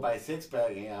like I would buy a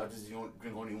 6-pack and I would just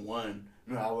drink only one.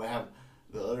 I would have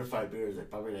the other 5 beers like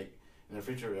probably like in the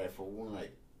refrigerator for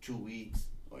 2 weeks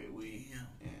or a week.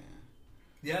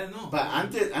 Yeah, I know. But I'm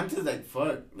just like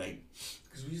fuck, like.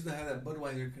 Because we used to have that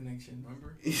Budweiser connection,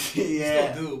 remember?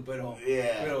 Yeah. Still do, but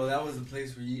that was the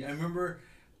place where I remember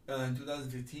in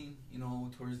 2015,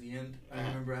 towards the end, I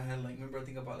remember I had I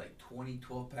think about 20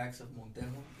 12-packs of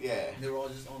Montejo. Yeah. They were all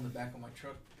just on the back of my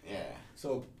truck. Yeah.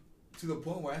 So to the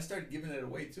point where I started giving it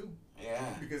away too.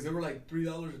 Yeah. Because they were like $3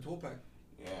 a 12-pack.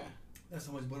 Yeah. That's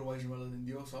how much Budweiser rather than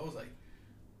Dios. So I was like,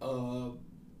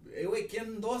 hey, wait,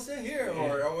 ¿quién 12 here?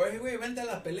 Yeah. Or hey, wait, vente a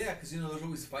la pelea. Because, there's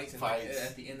always fights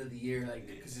at the end of the year,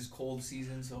 because it's cold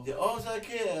season. So. Yeah, o sea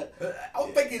que.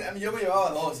 I'm thinking, yo me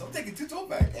llevaba dos. I'm taking 2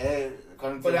 12-packs.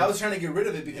 But I was trying to get rid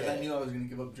of it because I knew I was going to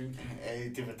give up drinking.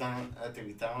 Te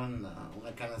invitaban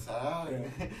una carne asada.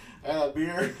 I got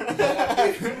beer. I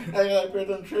got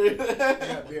beer on trade. I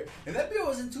got beer. And that beer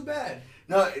wasn't too bad.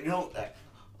 No,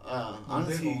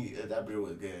 honestly, that beer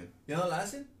was good. You know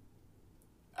Lassen?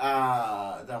 The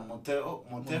Montejo,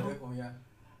 yeah.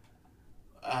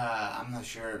 I'm not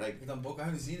sure. Like, Tampoco, I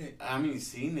haven't seen it. I haven't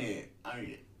seen it. I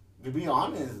mean, to be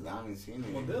honest, I haven't seen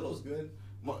it. Modelo's good.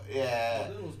 Yeah.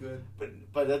 Modelo's good.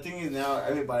 But the thing is now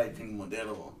everybody drink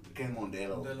Modelo.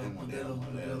 Modelo.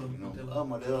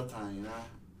 Modelo time,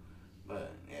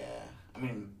 But yeah, I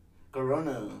mean,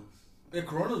 Corona. Yeah,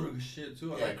 Corona's really good shit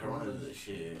too. I like Corona's the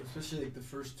shit. Especially the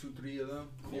first 2-3 of them.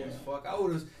 Cool as Yeah. fuck. I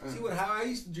would have how I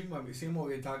used to drink my same what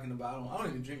we were talking about. I don't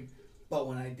even drink. But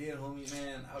when I did, homie,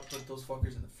 man, I would put those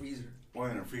fuckers in the freezer. Or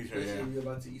in the freezer, Especially yeah. if you're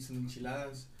about to eat some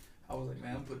enchiladas. I was like,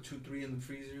 man, put 2-3 in the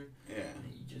freezer. Yeah.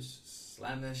 And you just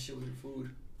slam that shit with your food.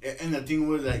 Yeah, and the thing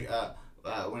was like,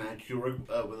 when I actually worked with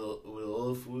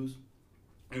all the foods,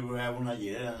 we would have una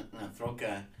hielera, una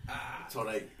troca. Ah. So,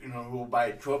 like, you know, we'll buy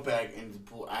a 12-pack and just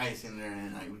put ice in there,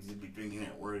 and, like, we'd just be drinking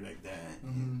at work like that.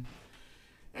 Mm-hmm.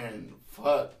 And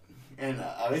fuck. And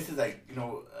a veces, like, you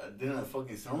know, during the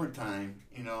fucking summertime,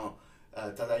 you know,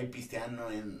 estás ahí pisteando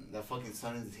and the fucking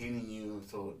sun is hitting you,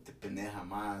 so te pendeja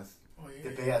más. Oh, yeah.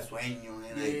 Te pega sueño,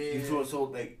 and, like, you feel so,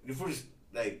 like, you feel,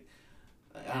 like,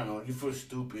 I don't know, you feel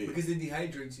stupid. Because it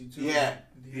dehydrates you, too. Yeah,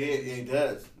 it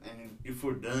does. And you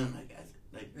feel dumb, like.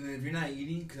 And then if you're not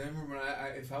eating, because I remember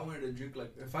if I wanted to drink,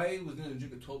 like, if I was going to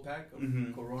drink a 12-pack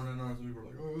of Corona, and we were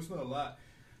like, oh, it's not a lot.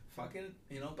 Fucking,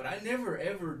 you know, but I never,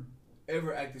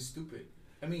 ever acted stupid.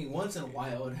 I mean, once in a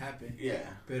while it happened. Yeah.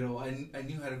 But I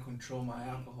knew how to control my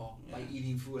alcohol by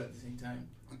eating food at the same time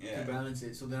to balance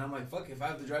it. So then I'm like, fuck, if I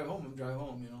have to drive home, I'm drive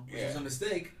home, you know. Which is a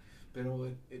mistake, but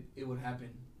it would happen,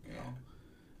 you know.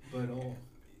 But,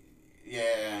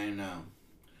 yeah, I know.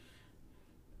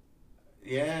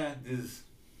 Yeah, this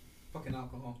fucking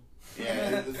alcohol.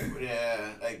 Yeah,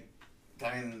 like,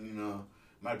 también, you know,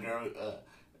 my girl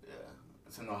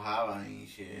se enojaba y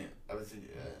shit. A veces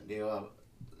le iba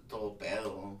todo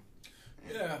pedo.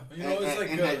 Yeah, you know,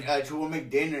 it's like she would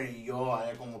make dinner y yo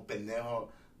allá como pendejo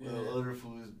with other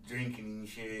foods, drinking and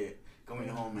shit, coming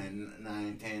home at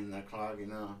 9, 10 o'clock, you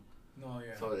know. No,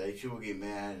 yeah. So, like, she would get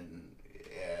mad and,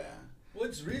 Well,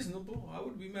 it's reasonable. I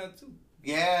would be mad, too.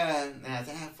 Yeah, nah,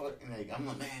 fucking, like, I'm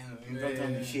a man, you don't tell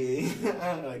me shit.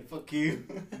 Like, fuck you.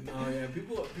 No, yeah,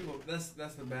 people, that's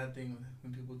the bad thing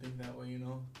when people think that way, you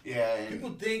know? Yeah. And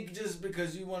people think just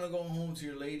because you want to go home to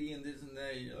your lady and this and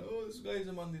that, you're like, oh, this guy's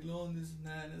a mandilon, this and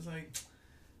that, and it's like,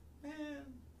 man.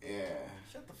 Yeah.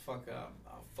 Shut the fuck up.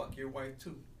 I'll fuck your wife,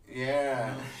 too.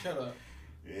 Yeah. You know, shut up.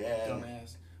 Yeah.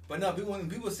 Dumbass. But no, when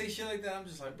people say shit like that, I'm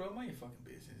just like, bro, mind your fucking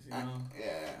business, you know?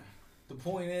 Yeah. The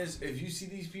point is, if you see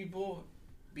these people,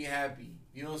 be happy.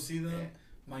 You don't see them,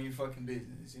 mind your fucking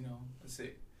business, you know? That's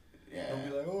it. Yeah. Don't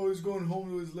be like, oh, he's going home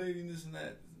to his lady and this and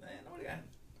that. Man, nobody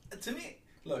got... To me,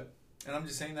 look, and I'm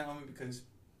just saying that, homie, because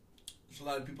there's a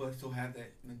lot of people that still have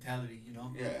that mentality, you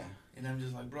know? Yeah. And I'm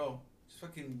just like, bro, just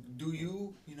fucking do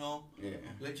you know? Yeah.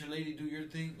 Let your lady do your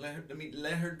thing. Let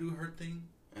her do her thing.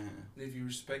 Uh-huh. And if you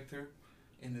respect her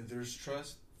and if there's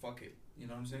trust, fuck it. You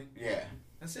know what I'm saying? Yeah.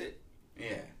 That's it.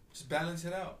 Yeah. Just balance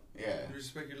it out. Yeah. You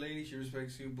respect your lady, she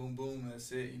respects you, boom, boom,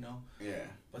 that's it, you know? Yeah.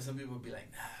 But some people be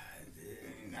like,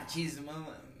 nah, cheese,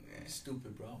 mama. Yeah.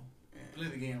 Stupid, bro. Yeah. Play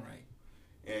the game right.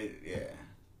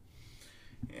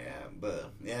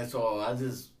 Yeah, so I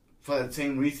just, for the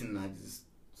same reason, I just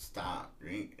stopped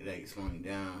drinking, like, slowing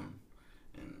down.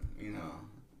 And, you know,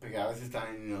 because I was just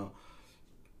telling, you know,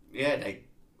 like,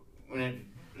 when I,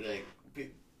 like,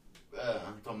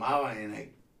 tomaba and,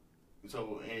 like,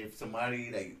 so if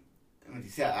somebody, like, when you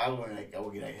say algo, like, I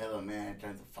would get, like, hella mad,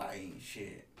 trying to fight and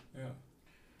shit. Yeah.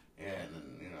 Yeah, and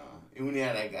then, you know, even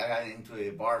yeah, like, I got into a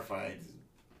bar fight.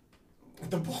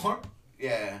 The bar?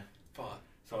 Yeah. Fuck.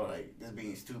 So, like, just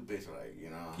being stupid, so, like, you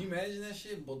know. Can you imagine that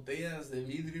shit? Botellas de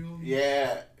vidrio?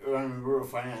 Yeah. I remember we were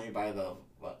fighting by the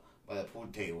pool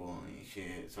table and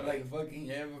shit. So, like, fucking,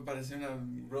 yeah, parecía una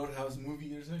Roadhouse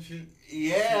movie or some shit?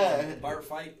 Yeah. Bar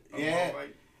fight? Yeah. Bar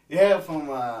fight. Yeah, from,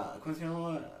 ¿cómo se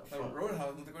llama?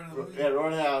 Roadhouse, ¿no te acuerdas de la movie? Yeah,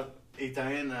 Roadhouse. Y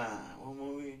también, what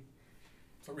movie?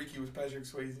 So Ricky was Patrick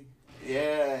Swayze.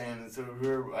 Yeah, and so we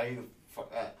were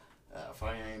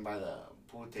fighting by the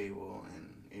pool table,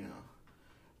 and, you know,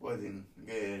 wasn't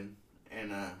good.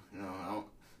 And, you know,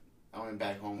 I went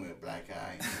back home with a black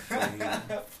eye.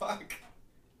 Fuck.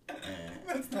 Yeah.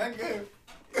 That's not good.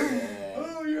 Yeah.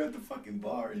 Oh, you're at the fucking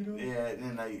bar, you know? Yeah, and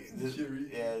then, like,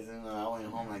 then I went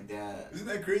home like that. Isn't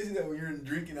that crazy that when you're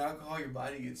drinking alcohol, your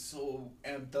body gets so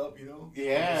amped up, you know?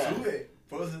 Yeah.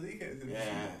 Por eso dije.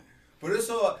 Yeah. Por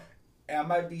eso, I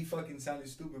might be fucking sounding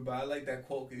stupid, but I like that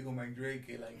quote que dijo Mike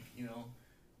Drake, like, you know,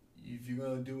 if you're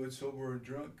going to do it sober or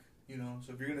drunk, you know,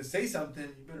 so if you're going to say something,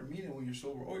 you better mean it when you're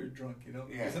sober or you're drunk, you know?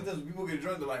 Yeah. Sometimes when people get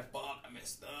drunk, they're like, fuck, I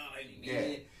messed up, I didn't mean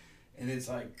it. And it's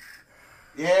like...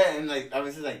 Yeah, and, like,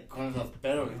 obviously, like, cuando estás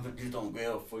pedo, you don't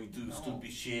go before you do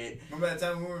stupid shit. Remember that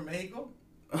time we were in Mexico?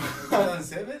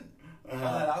 2007? All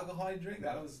that alcohol I drink,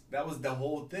 that was the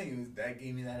whole thing. That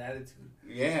gave me that attitude.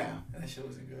 Yeah. And that shit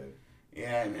wasn't good.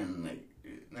 Yeah, and then, like,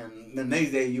 and the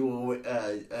next day you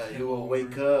will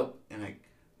wake up and, like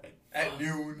at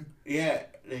noon. Yeah,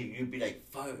 like, you'd be like,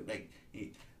 fuck, like,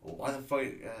 why the fuck,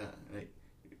 like,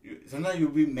 sometimes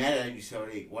you'll be mad at yourself,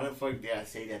 like, why the fuck did I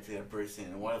say that to that person?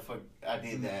 And why the fuck I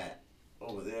did that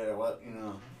over there? What, you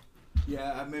know?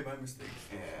 Yeah, I made my mistakes.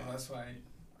 Yeah. So that's why.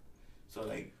 So,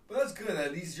 like. But that's good.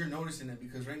 At least you're noticing it,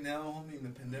 because right now, homie, in the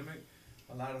pandemic,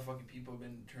 a lot of fucking people have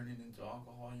been turning into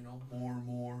alcohol, you know, more and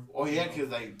more. Oh yeah, because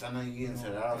like están ahí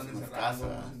encerrados en las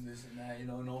casas. And this and that, you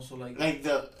know, and also like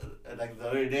the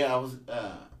other day I was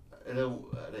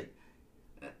like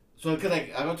so because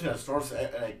like I go to the stores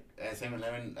like at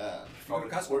 7-Eleven before I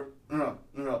go to work. No.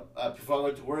 Before I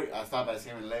go to work, I stop at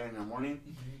 7-Eleven in the morning.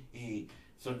 Mm-hmm.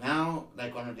 So now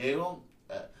like on the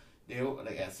they go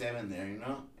like at 7 there, you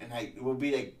know, and like it will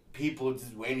be like people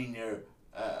just waiting there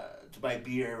to buy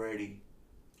beer already.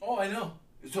 Oh, I know.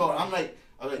 So I was like,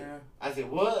 yeah. I said,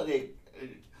 what? I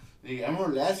remember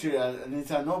last year I didn't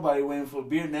saw nobody waiting for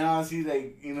beer. Now I see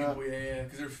like, you know. People, yeah,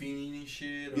 because they're fiending and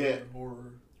shit.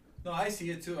 Or no, I see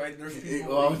it too. There's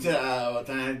people.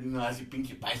 I see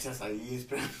pinky paisas ahí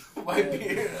esperando buy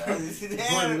beer. I see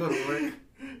that. Go to work.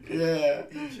 Yeah.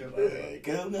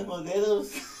 Quedan unos modelos.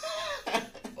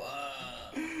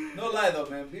 No lie though,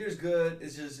 man. Beer's good.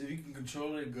 It's just if you can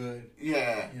control it, good.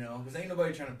 Yeah. You know, because ain't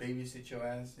nobody trying to babysit your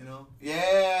ass. You know.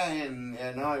 Yeah, and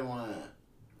now I wanna.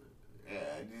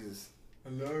 Yeah, Jesus. I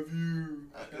love you.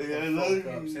 I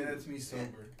love you. Say that to me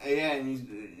sober. Yeah,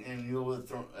 and you were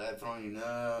throwing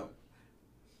up.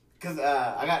 Cause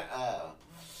I got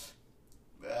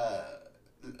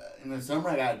in the summer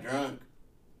I got drunk.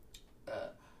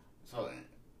 So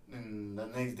and the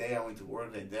next day I went to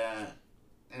work like that.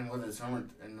 And it was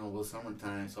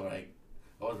summertime, so like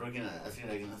I was working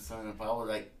like in the sun. If I was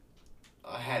like,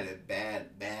 I had a bad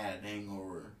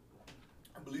hangover.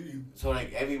 I believe you. So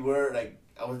like everywhere, like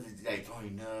I was just, like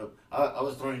throwing up. I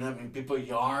was throwing up in people's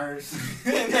yards,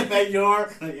 in the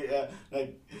backyard.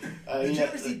 Did you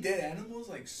ever see dead animals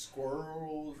like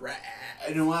squirrels, rats?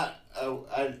 You know what?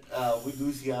 We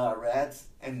do see a lot of rats,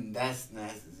 and that's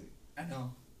nasty. I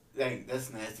know. Like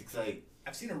that's nasty. Cause like.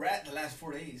 I've seen a rat the last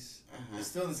 4 days. It's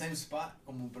still in the same spot.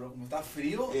 Pero como está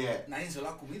frío, nadie se lo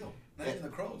ha comido. Not even the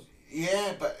crows.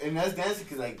 Yeah, and that's nasty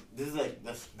because like this is like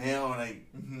the smell, like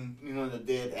you know, the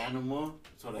dead animal.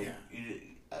 So like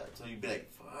so you'd be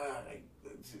like, fuck, like,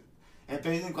 and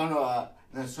basically cuando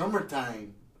in the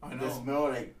summertime, the smell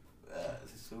like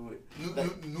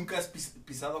Nunca has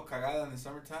pisado cagada in the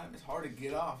summertime. It's hard to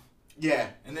get off.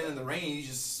 Yeah. And then in the rain, you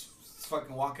just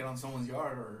fucking walking on someone's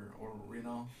yard or you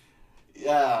know.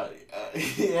 Yeah,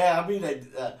 I mean like,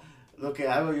 okay,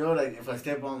 I will like if I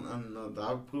step on the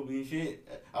dog poop and shit,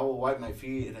 I will wipe my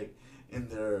feet like in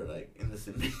the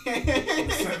cement.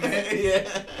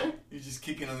 Yeah. You're just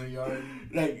kicking on the yard.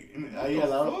 Like I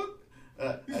allow.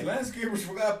 These landscapers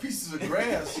forgot pieces of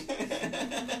grass.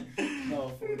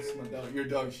 No, it's my dog. Your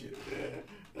dog shit.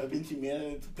 La pinche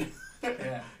mierda.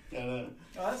 Yeah. Oh,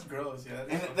 that's gross. Yeah.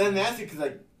 And then nasty because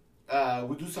like.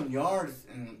 We do some yards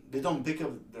and they don't pick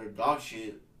up their dog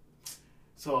shit.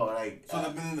 So like. So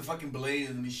they've been in the fucking blade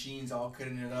and the machines all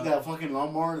cutting it up. The fucking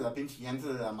lawnmower, la pinche llanta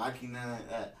de la máquina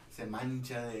se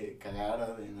mancha de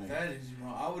cagada. And, like, that is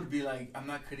wrong. I would be like, I'm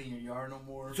not cutting your yard no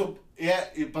more. So yeah,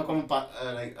 cuando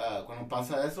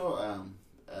pasa eso,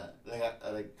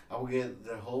 like I would get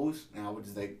the hose and I would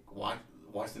just like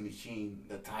wash the machine,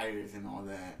 the tires and all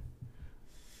that.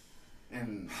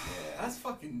 And that's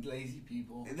fucking lazy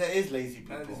people. That is lazy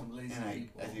people. That is some lazy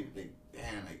people. I see,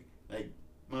 damn, like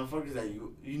motherfuckers that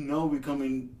you know we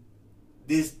coming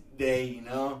this day, you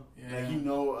know, like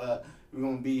we're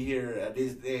gonna be here at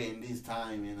this day and this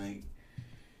time, and like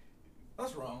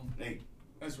that's wrong. Like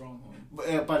that's wrong.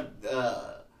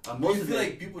 But most of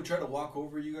like people try to walk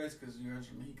over you guys because you guys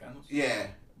are Mexicanos. Yeah.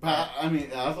 But I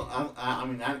never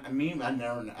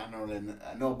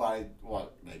let nobody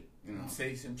walk like. You know,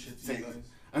 say some shit to you guys.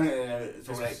 I mean,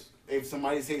 so like, if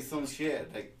somebody says some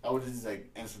shit, like I would just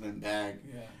like answer them back.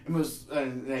 Yeah. It was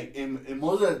like in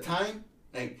most of the time,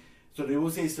 like so they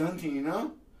would say something, you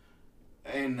know,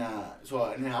 and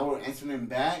and then I would answer them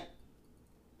back,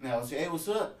 and I would say, hey, what's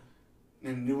up?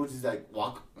 And they would just like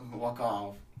walk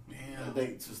off. Damn.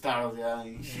 Like to startle the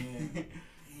audience.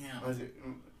 Damn.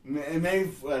 It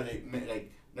made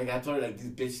like I told her like this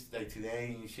bitch like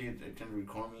today and shit like trying to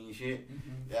record me and shit.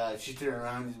 Mm-hmm. She turned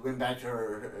around and went back to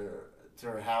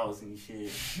her house and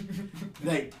shit.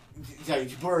 like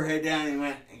she put her head down and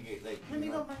went and like. Let me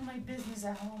go mind my business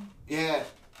at home. Yeah.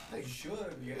 Like you should.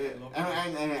 And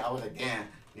I was like, damn.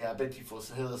 Yeah, I bet you feel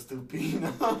so hella stupid, you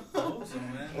know. Also,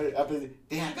 man. I bet.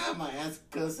 Damn, I got my ass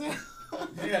cussed out.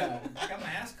 Yeah, I got my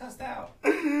ass cussed out.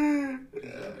 I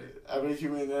bet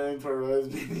you went there into her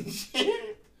husband and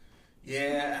shit.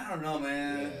 Yeah, I don't know,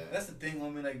 man. Yeah. That's the thing,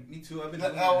 homie. Like, me too. I've been.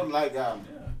 I would like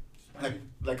like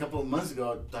a couple of months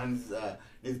ago,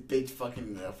 this bitch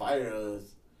fucking fired us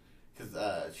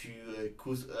because she would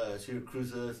cruise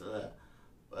us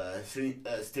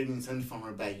stealing something from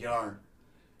her backyard.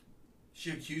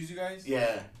 She accused you guys?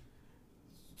 Yeah.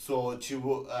 So she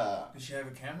will. Did she have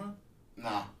a camera?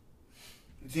 Nah.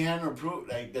 She had no proof.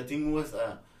 Like the thing was,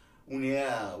 when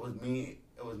it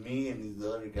was me and this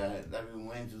other guy that we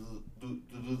went to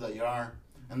do the yard,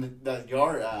 and the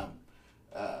yard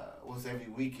was every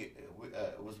week.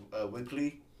 Was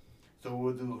weekly, so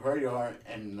we'll do her yard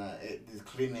and this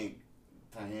clinic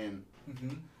también.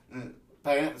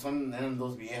 Son eran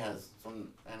dos viejas,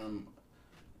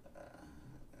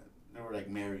 they were like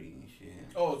married and shit.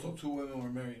 Oh, so 2 women were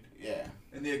married. Yeah.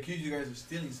 And they accused you guys of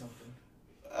stealing something.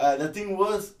 The thing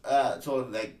was, so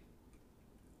like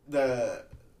the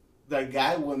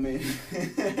guy woman,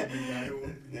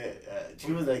 yeah,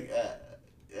 she was like,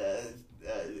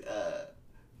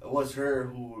 was her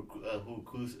who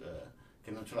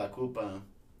que no echó la culpa.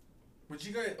 What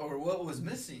you guys, or what was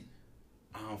missing?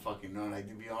 I don't fucking know. Like,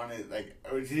 to be honest, like,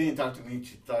 she didn't talk to me.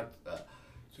 She talked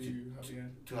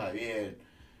to Javier.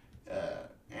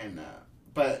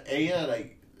 But ella,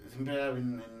 like, siempre era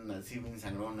bien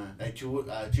sangrona. Like,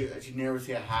 she never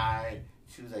said hi.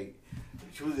 She was like,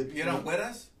 ¿Y eran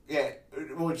güeras? Yeah,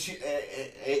 well,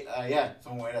 yeah,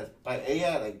 son güeras. But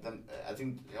ella, like, I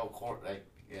think, like,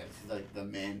 yeah, she's like the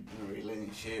man in a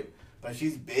relationship. But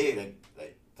she's big,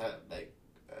 like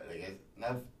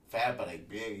not fat, but like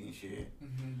big and shit.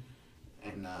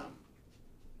 And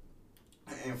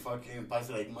fucking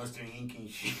pasa like mustard ink and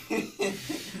shit.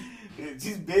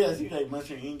 She's big, she's like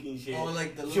mustard ink and shit. Oh,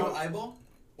 like the little eyeball?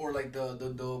 Or like the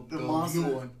monster,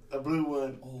 blue one? The blue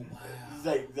one. Oh, wow. It's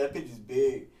like, that bitch is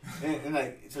big. and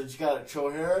like, so she got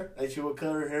short hair. Like, she would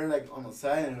cut her hair like on the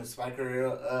side and spike her hair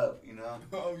up, you know?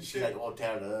 Oh, shit. She's like all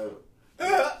tatted up.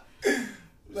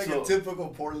 Like so, a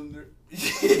typical Portlander.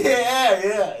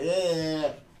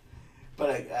 yeah. But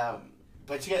like,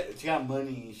 but she got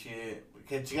money and shit.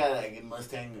 Because she got like a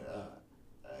Mustang,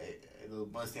 a little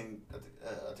Mustang, I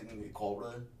think they called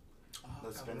her. The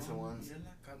expensive ones.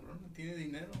 Tiene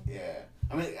dinero. Yeah.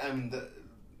 I mean,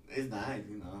 it's nice,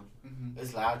 you know.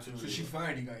 It's loud too. So she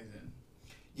fired you guys then?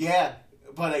 Yeah,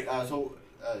 but like, so,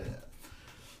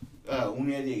 un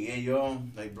día llegué yo,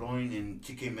 like, blowing, and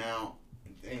she came out,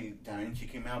 and she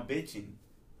came out bitching.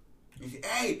 And she said,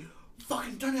 hey,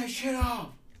 fucking turn that shit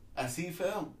off. I see you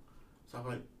fell. So I'm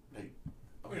like,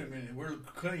 wait a minute, we're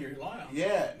cutting your line off.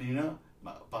 Yeah, you know,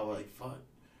 but I was like, fuck.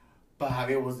 But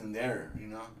Javier wasn't there, you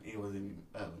know. He wasn't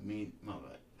me.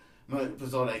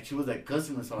 So like, she was like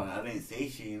customer, so I didn't say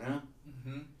shit, you know.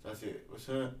 So I said, what's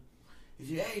up?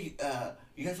 He said, hey,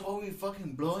 you guys always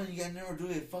fucking blowing. You guys never do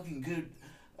a fucking good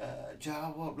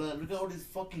job. Blah blah. Look at all these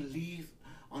fucking leaves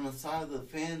on the side of the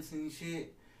fence and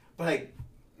shit. But like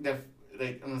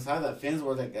on the side of the fence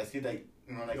where like I see like,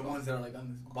 you know, like the ones that are like on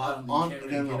the bottom. On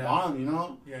the bottom, you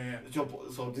know. Yeah.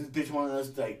 So this bitch wanted us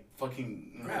to like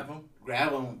fucking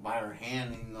grab him by her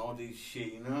hand and all this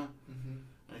shit, you know.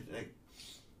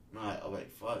 I was like,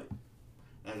 fuck.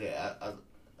 And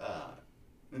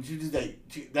she just like,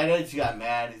 that night she got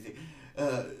mad.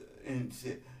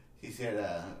 He said,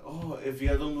 oh, if you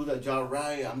guys don't do that job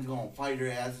right, I'm just gonna fight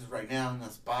your asses right now in the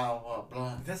spot, blah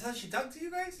blah. That's how she talked to you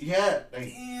guys? Yeah.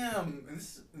 Like, damn.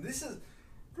 This is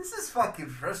fucking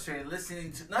frustrating.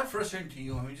 Listening to, not frustrating to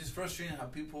you. I mean, just frustrating how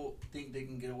people think they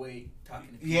can get away talking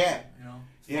to people. Yeah. You know.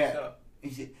 Yeah. He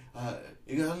said,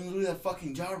 you guys don't do that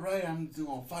fucking job right, I'm just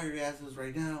gonna fire your asses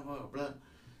right now, blah blah.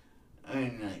 I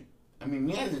mean,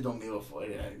 me, I just don't give a fuck.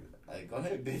 I go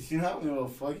ahead, bitch. You know, I don't give a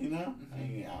fuck. You know.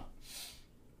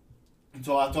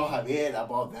 So I told Javier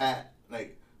about that,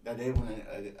 like that day when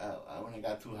I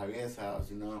got to Javier's house.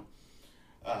 You know,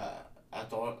 I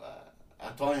told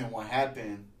him what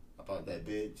happened about that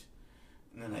bitch,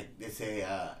 and then like they say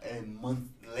a month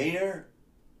later,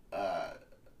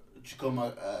 she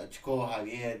called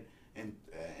Javier and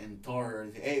told her,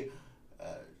 hey,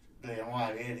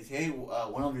 Javier, he said, hey,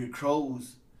 one of your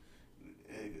crows.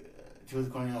 She was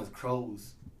calling us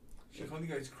crows. She called you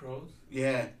guys crows?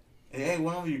 Yeah. Hey,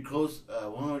 one of your crows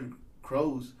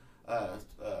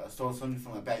stole something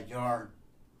from the backyard.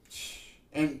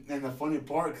 And the funny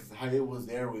part, because Javier was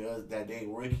there with us that day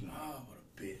working. Oh, what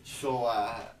a bitch. So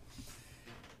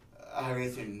Javier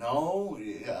said, no,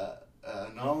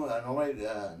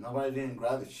 nobody didn't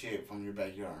grab the shit from your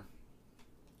backyard.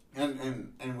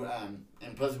 And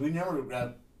plus, we never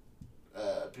grab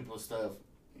people's stuff,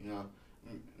 you know.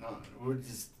 No, we're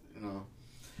just, you know.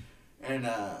 And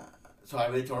so I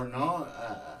told her, no,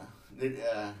 they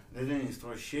didn't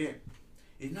store shit.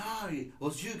 And no, it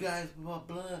was you guys, blah,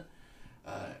 blah.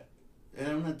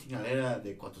 Era una chingadera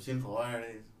de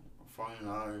 $400,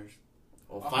 $400,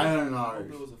 or $500. I hope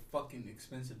it was a fucking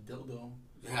expensive dildo.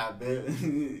 Yeah, I bet.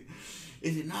 He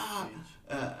said, nah,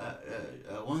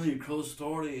 one of your crows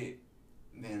stole it.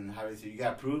 then Javier said, "You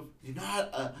got proof?" He said, "No,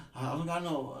 I don't got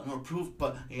no proof,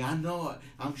 but yeah, I know.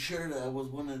 I'm sure that I was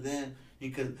one of them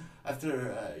because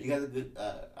after you guys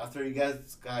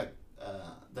got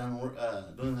done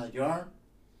doing that yard,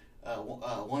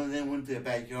 one of them went to the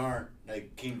backyard,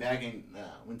 like came back and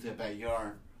went to the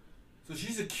backyard." So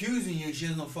she's accusing you. She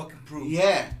has no fucking proof.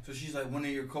 Yeah. So she's like one of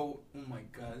your Oh my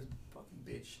god, this fucking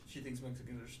bitch. She thinks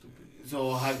Mexicans are stupid.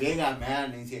 So Javier got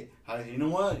mad and he said, "You know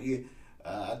what?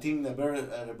 I think the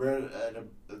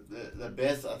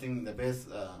best. I think the best.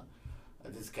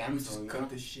 This scam. Just cut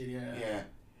this shit. Yeah. Yeah."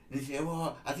 And he said,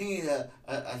 "Well, I think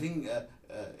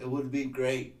it would be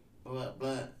great,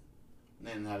 but."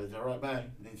 Then Javier said, "All right, bye."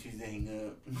 Then she's hang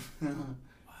up. Wow,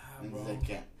 and bro. he's like,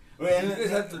 "Yeah."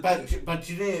 Well, but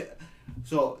she didn't.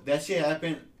 So that shit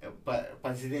happened, but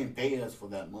she didn't pay us for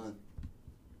that month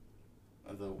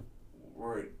of the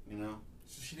work, you know.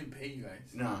 So she didn't pay you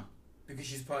guys. No. Because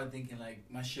she's probably thinking like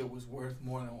my shit was worth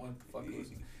more than what the fuck it was.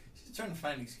 She's trying to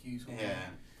find an excuse. Yeah.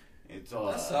 It's all.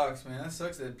 That sucks, man. That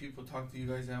sucks that people talk to you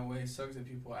guys that way. It sucks that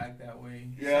people act that way.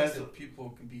 It Yeah. sucks that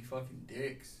people can be fucking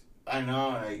dicks. I know,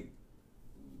 like.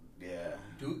 Yeah.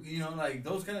 Like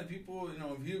those kind of people. If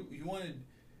you wanted,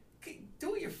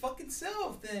 do it your fucking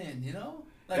self, then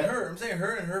Like her, I'm saying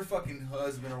her and her fucking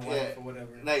husband or wife or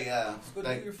whatever. Like just go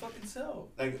like, do your fucking self.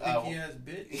 Like Picky ass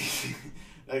bitch.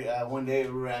 Like one day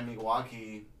we were at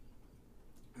Milwaukee,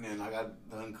 and then I got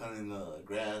done cutting the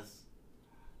grass.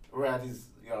 We're at his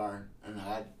yard, and I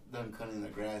got done cutting the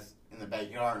grass in the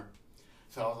backyard.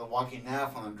 So I was walking now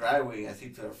from the driveway. I see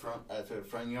to the front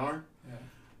yard.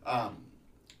 Yeah.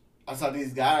 I saw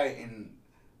this guy and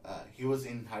he was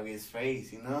in Javier's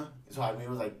face, So Javier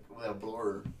was like with a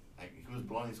blower, like he was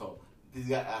blowing. So this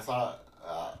guy, I saw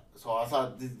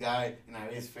this guy in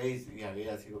Javier's face.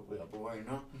 Javier with a blower,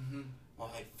 Mm-hmm. I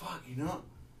was like, fuck,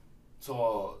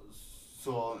 So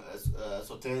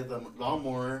take the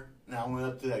lawnmower. And I went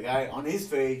up to that guy on his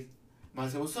face. And I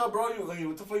said, "What's up, bro?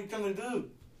 What the fuck you trying to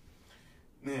do?"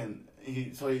 And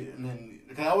then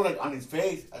because I was like on his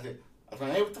face, I said,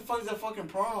 "Hey, what the fuck is that fucking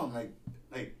problem? Like,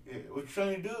 what you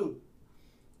trying to do?"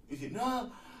 He said,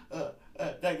 "No,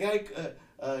 that guy,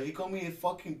 he called me a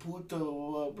fucking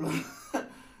puto, blah."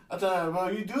 I thought, "Bro,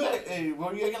 you do it, hey,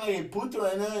 bro, you acting like a puto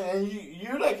right now, and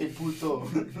you're like a puto."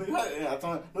 I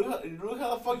thought, look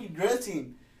how the fuck you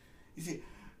dressing. He said,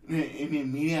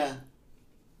 man, Mia,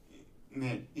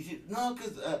 man, he said, "No,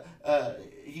 cause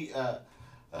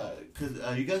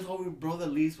you guys always brought the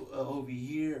lease over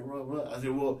here, blah, blah." I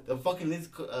said, "Well, the fucking lease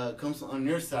comes on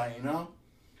your side,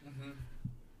 Mm-hmm.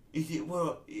 He said,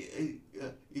 "Well,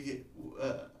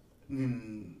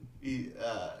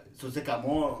 so se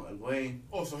calmó, el güey."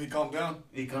 Oh, so he calmed down?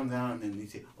 He calmed down and he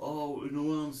said, "Oh,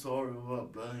 I'm sorry, blah,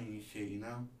 blah," and shit, And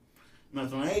I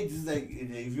told him, "Hey, just like,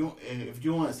 if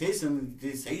you want to say something,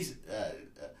 just say,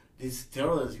 just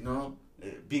tell us,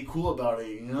 be cool about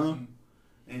it, Mm-hmm.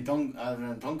 And don't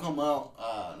come out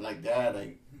like that,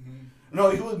 like." Mm-hmm. No,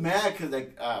 he was mad because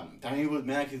he was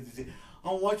mad because he said,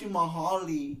 "I'm watching my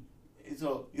Harley,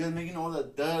 so you guys making all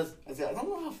that dust." I said, "I don't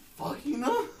know how fuck,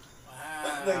 Wow.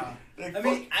 I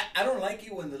mean, I don't like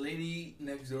it when the lady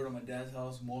next door to my dad's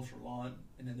house mows her lawn,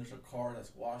 and then there's a car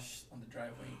that's washed on the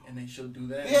driveway, and then she'll do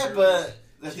that. Yeah, but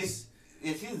she's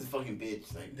a fucking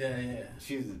bitch. Like, yeah.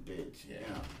 She's a bitch. Yeah.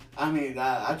 I mean,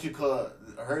 I should cut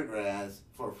her grass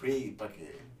for free, but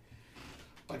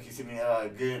se me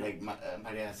good, like my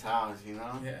dad's house,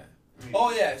 Yeah.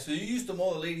 Oh, yeah, so you used to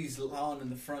mow the lady's lawn in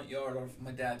the front yard of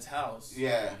my dad's house.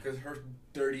 Yeah. Because her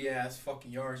dirty-ass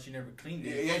fucking yard, she never cleaned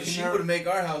it. Yeah, so she would make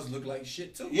our house look like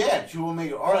shit, too. Yeah, she will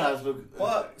make our house look...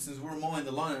 But since we're mowing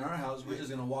the lawn in our house, we're just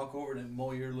going to walk over and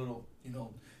mow your little,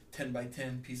 10 by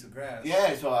 10 piece of grass.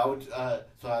 Yeah, so I would,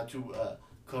 cut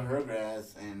her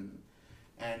grass, and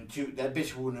that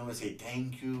bitch would never say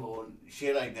thank you or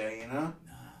shit like that, Nah.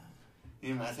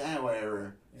 I said,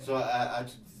 whatever. Yeah. So I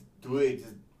just do it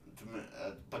just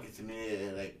para que se me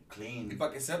like clean. Y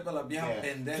para que sepa la vieja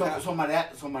pendeja. So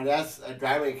my dad's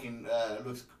driveway can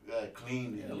looks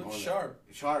clean. Yeah, it looks sharp.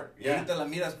 Sharp. Yeah. Y ahorita la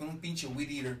miras con un pinche weed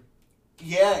eater.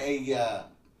 Yeah,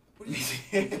 What do you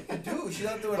dude, she's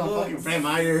out there with fucking Fred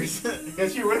Meyer's.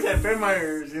 Because she works at Fred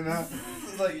Meyer's,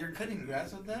 It's like, you're cutting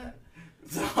grass with that?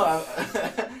 So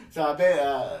I bet,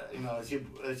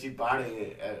 she bought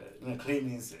it in a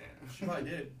cleaning. She probably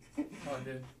did.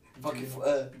 Fucking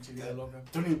 $20. Yeah,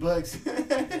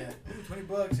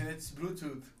 $20 and it's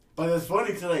Bluetooth. But it's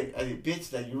funny because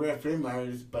bitch, like you were at Fred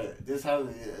Meyer's, but this house,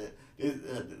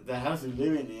 the house you're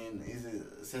living in is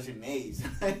such a maze.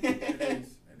 It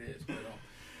is. But,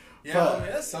 yeah,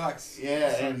 but, that sucks. Yeah,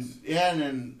 that sucks. and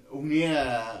then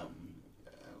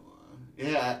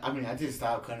Yeah, I mean, I just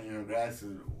stopped cutting her grass.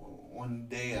 One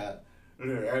day,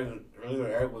 little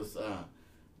Eric was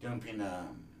jumping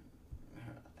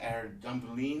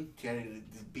trampoline. She had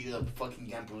this beat up fucking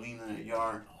trampoline in her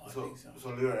yard. So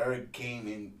little Eric came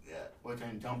and was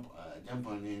trying to jump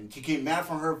on it. And she came mad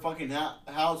from her fucking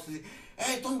house. She said,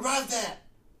 "Hey, don't drive that."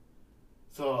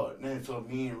 So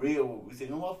me and Rio, we said,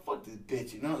 "You know what? Fuck this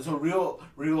bitch." You know. So Rio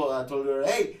told her,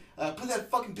 "Hey, put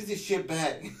that fucking piece of shit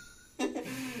back."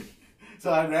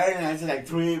 So I grabbed it and I just like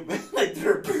threw it like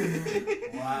threw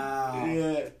it. Wow.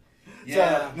 Yeah.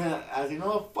 Yeah. So, I was like,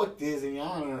 "No, fuck this," and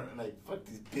y'all like, "Fuck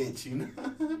this bitch," you know.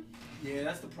 Yeah,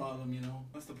 that's the problem, you know.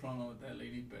 That's the problem with that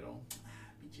lady, pero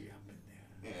pinche hija pendeja.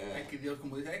 Yeah. Hay que Dios,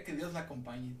 como dice, hay que Dios la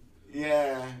acompañe.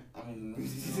 Yeah, I mean, we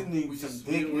just need some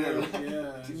dick in her life.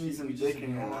 Yeah, She needs some dick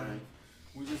in her life.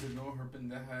 We just ignore her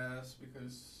pendeja ass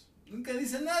because nunca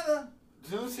dice nada.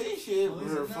 She don't say shit No with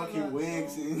dice her nada, fucking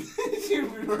wigs so. and she be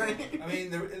right. I mean,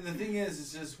 the thing is,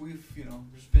 it's just we've, you know,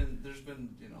 there's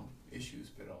been, you know, issues,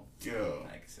 pero Yo.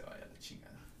 hay que se vaya la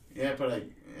chingada. Yeah, but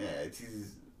like, yeah,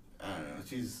 she's, I don't know,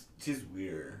 she's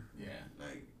weird. Yeah.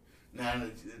 Like, now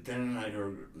then like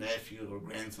her nephew or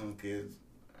grandson's kids.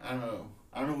 I don't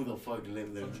know who the fuck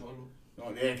live there. Son cholo.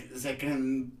 No, yeah, se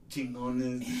creen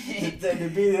chingones. Like,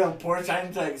 they'd be on porch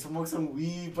trying to like smoke some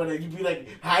weed, but like, you'd be like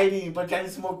hiding, but trying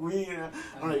to smoke weed. You know?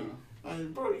 I'm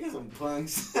like, bro, you got some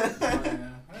punks. Oh,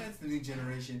 yeah. That's the new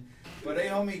generation. But hey,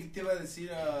 homie, ¿qué te iba a decir?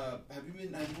 Have you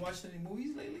watched any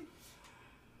movies lately?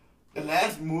 The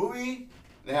last movie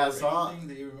that I saw. Anything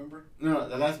that you remember? No,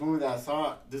 the last movie that I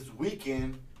saw this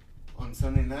weekend on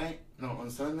Sunday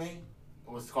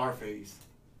was Scarface.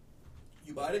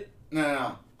 You bought it?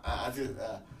 No. I just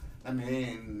I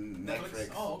mean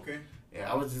Netflix. Oh, okay.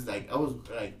 Yeah, I was just on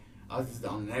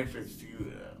Netflix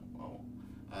too.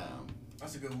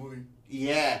 That's a good movie.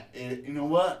 Yeah, you know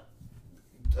what?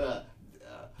 That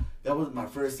was my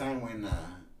first time when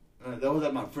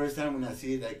I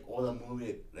see like all the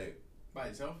movie like By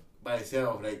itself? by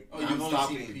itself, like Oh, you've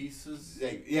only seen pieces?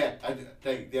 Like yeah, I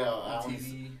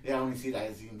only see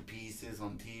like in pieces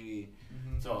on TV.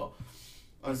 Mm-hmm. So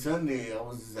on Sunday I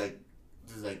was just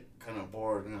kind of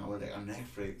bored, and I was like on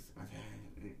Netflix. I was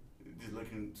like, just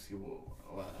looking to see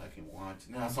what I can watch.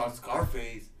 And then I saw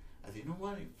Scarface. I said, you know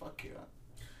what? Fuck yeah.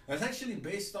 That's actually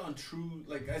based on true,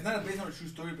 like, it's not based on a true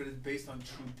story, but it's based on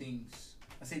true things.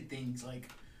 I say things, like,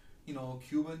 you know,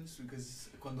 Cubans, because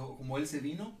como él se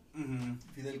vino, Mm-hmm.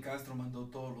 Fidel Castro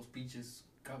mandó todos los pinches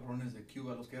cabrones de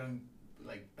Cuba, los que eran,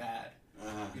 like, bad,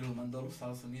 y los mandó a los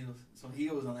Estados Unidos. So he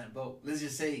was on that boat. Let's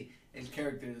just say, el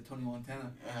character de Tony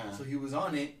Montana. So he was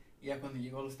on it, ya cuando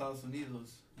llegó a los Estados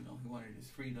Unidos, you know, he wanted his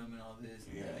freedom and all this.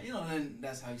 Yeah. You know, and then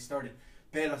that's how he started.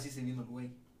 Pero así se vino el güey.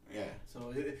 Yeah.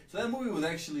 So that movie was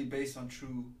actually based on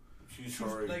true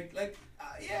story.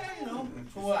 Yeah, you know.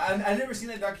 So I never seen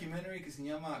that documentary que se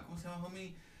llama, ¿cómo se llama,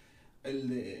 homie? El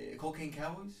de Cocaine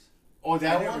Cowboys. Oh,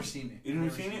 that one? I never seen it. You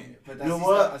never seen it? But you know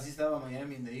what? Así estaba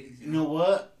Miami in the 80s. You know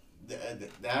what?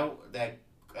 That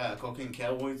Cocaine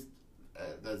Cowboys,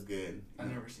 that's good. I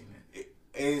never seen it.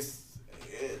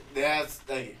 That's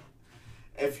like,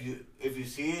 if you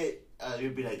see it,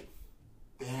 you'll be like,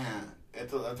 damn.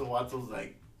 That's what those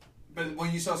like. But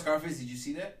when you saw Scarface, did you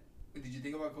see that? Did you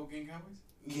think about Cocaine Cowboys?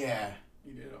 Yeah.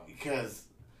 You did. Oh. Because,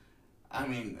 I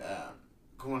mean,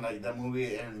 como like that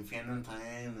movie El Infierno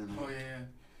también. And, Oh yeah.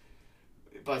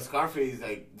 But Scarface,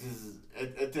 like, this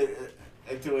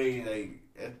it's the way like.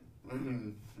 I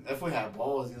mean, that fool had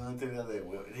balls, you know.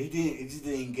 He just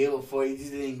didn't give a fuck. He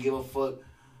just didn't give a fuck.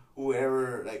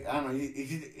 Whoever, like, I don't know.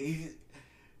 He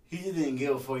just didn't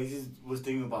give a fuck. He just was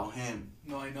thinking about him.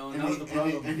 No, I know. And that was the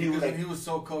problem. And because like, he was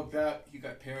so coked out, he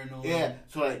got paranoid. Yeah.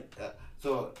 So like,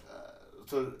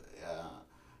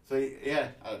 yeah.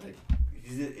 Like,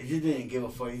 he just didn't give a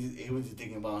fuck. He was just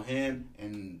thinking about him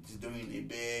and just doing it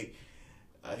big.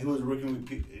 He was working with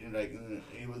people, like,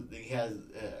 he has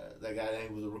that guy that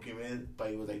he was working with, but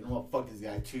he was like, no, fuck this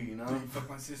guy too, you know. Fuck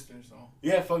my sister, so.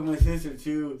 Yeah, fuck my sister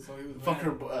too. So he was fuck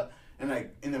her, and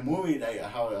like in the movie, like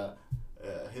how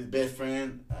his best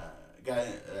friend got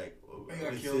like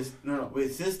with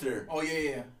his sister. Oh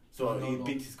yeah. So he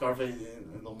pinches Scarface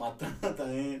and lo mata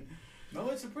también. No,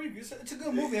 it's a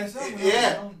good movie. I saw it.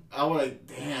 Yeah, I was like,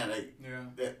 damn, like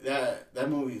that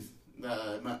movie's.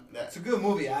 It's a good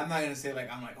movie. I'm not gonna say like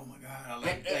I'm like, oh my god,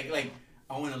 like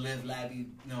I want to live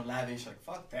lavish. Like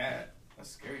fuck that. That's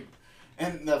scary.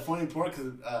 And the funny part,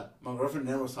 cause my girlfriend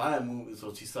never saw that movie,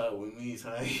 so she saw it with me.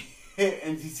 So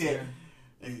and she said,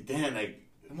 "Damn, like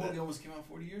the movie almost came out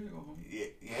 40 years ago." Huh?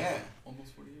 Yeah,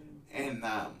 almost 40 years ago. And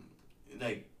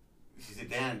like she said,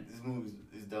 "Damn, this movie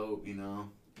is dope," you know.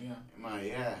 Yeah.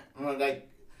 Like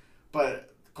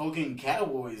But Cocaine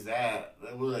Cowboy is that.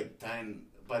 It was like 10.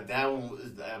 But that one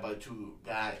was about two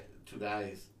guys. It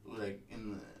was like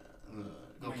in the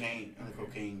cocaine. In the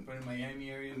cocaine. But in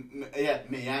Miami area? Yeah,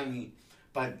 Miami.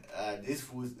 But this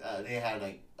was, they had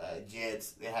like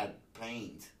jets. They had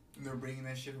planes. And they're bringing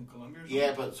that shit from Colombia or something?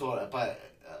 Yeah,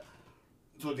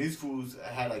 so these fools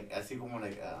had like, I think more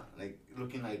like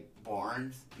looking like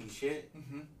barns and shit.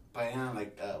 Mm-hmm. But they had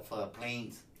like for the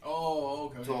planes. Oh,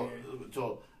 okay.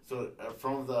 So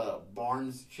from the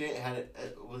barns shit had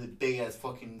it was a big ass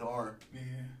fucking door.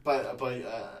 Yeah. But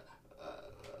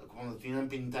cuando tienen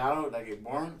pintado like a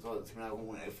barn, so se mira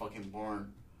como a fucking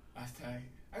barn. That's tight.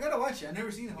 I gotta watch it. I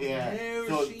never seen it. Yeah.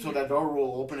 So that door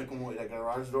will open it como like a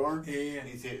garage door. Yeah.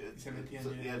 Y se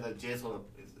metían, yeah, the jets will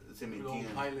se Little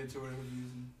metían. pilots or whatever they're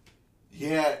using.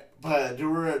 Yeah, but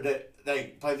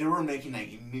they were making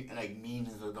like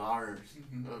millions of dollars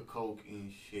of coke and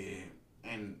shit,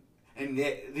 and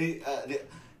they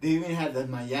even had the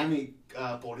Miami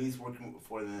police working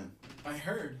for them. I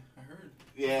heard.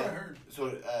 Yeah, That's what I heard.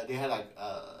 So they had like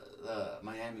the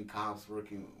Miami cops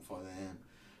working for them,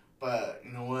 but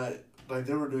you know what? But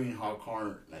they were doing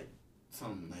hardcore like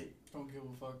some like don't give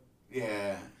a fuck.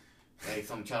 Yeah, like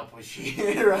some Chapo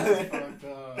shit, right? Fucked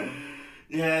up.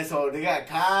 Yeah, so they got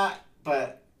caught,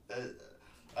 but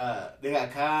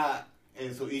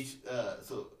and so each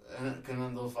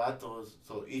con dos vatos,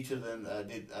 so each of them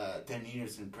did 10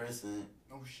 years in prison.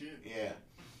 Oh shit. Yeah.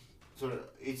 So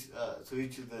each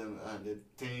of them did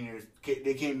 10 years.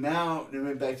 They came out, they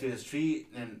went back to the street,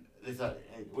 and they thought,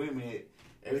 hey, wait a minute,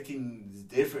 everything's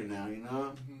different now, you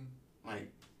know? Mm-hmm.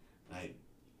 Like,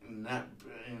 not,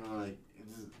 you know, like,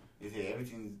 they say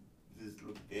everything just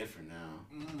look different now.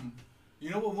 Mm-hmm. You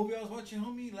know what movie I was watching,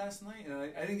 homie, last night? And I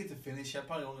didn't get to finish. I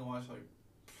probably only watched like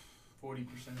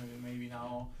 40% of it, maybe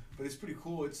now. But it's pretty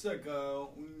cool. It's like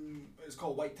it's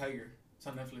called White Tiger. It's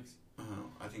on Netflix.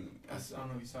 I think I don't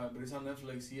know if you saw it, but it's on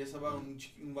Netflix. Y es about un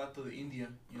vato de India,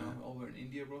 you know, over in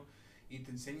India, bro. Y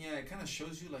te enseña, it kind of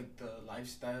shows you like the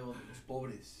lifestyle of los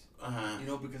pobres. You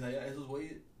know, because esos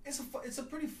güeyes, it's a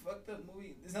pretty fucked up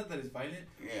movie. It's not that it's violent.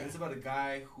 Yeah. But it's about a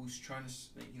guy who's trying to,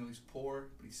 you know, he's poor,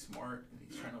 but he's smart, and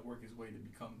he's trying to work his way to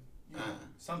become, you know,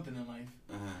 something in life.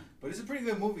 But it's a pretty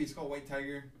good movie. It's called White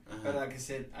Tiger. But like I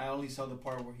said, I only saw the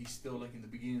part where he's still like in the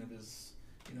beginning of his,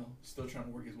 you know, still trying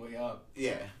to work his way up.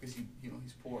 Yeah. Because he's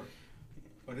poor.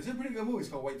 But it's a pretty good movie. It's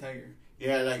called White Tiger.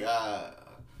 Yeah, like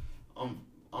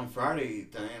on Friday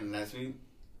last week,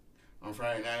 on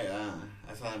Friday night,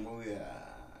 I saw that movie,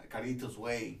 Carlitos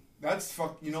Way. That's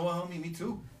you know what, homie? Me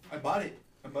too. I bought it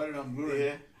on Blu-ray.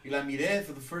 Yeah. Y la miré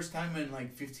for the first time in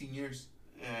like 15 years.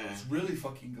 Yeah. It's really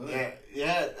fucking good.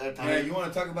 Yeah. You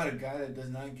want to talk about a guy that does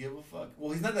not give a fuck?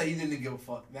 Well, he's not that he didn't give a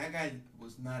fuck. That guy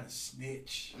was not a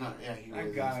snitch. No, yeah,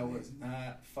 that guy was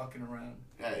not fucking around.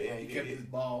 Yeah. He kept his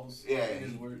balls. Yeah. In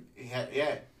his word. He had,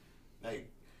 yeah. Like.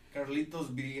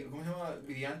 Carlitos, ¿cómo se llama?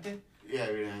 Viriante?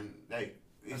 Yeah, man. Like.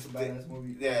 That's a badass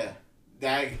movie. Yeah.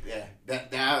 That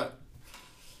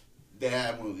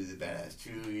movie is a badass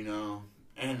too, you know.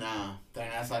 And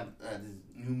then I saw this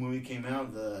new movie came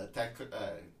out, the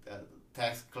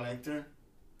tax collector.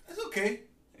 It's okay.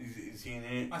 You seen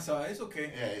it? I saw it. It's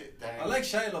okay. Yeah. I like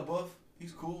Shia LaBeouf.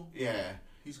 He's cool. Yeah.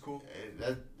 He's cool.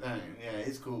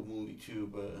 It's a cool movie too,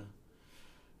 but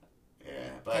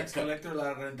yeah. But tax collector,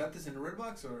 la rentaste in the Red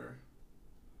Box or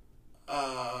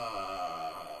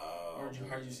how'd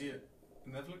you see it?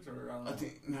 Netflix or I don't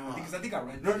know. I think I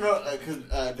rented. No, because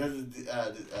there's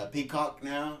Peacock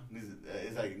now.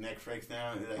 It's like Netflix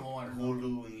now. It's like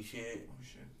Hulu and shit. Oh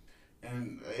shit.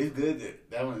 And it's good.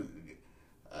 That one,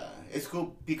 it's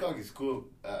cool. Peacock is cool.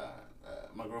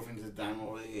 My girlfriend just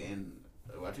downloaded it, and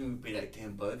I think we pay like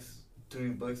 $10,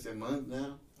 $20 a month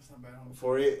now. That's not bad.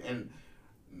 For it, and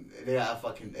they got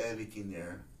fucking everything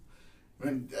there.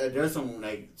 When there's some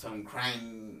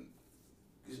crime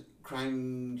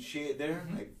shit there,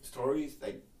 like stories,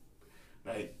 like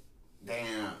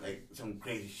damn, like some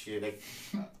crazy shit, like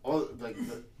all like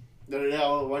the other day I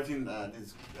was watching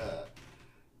this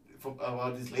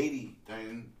about this lady,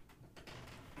 and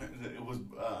it was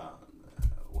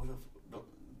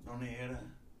donde era?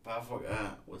 I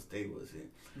forgot what state was it?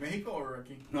 Mexico or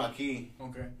aquí? No, aquí.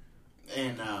 Okay.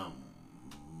 And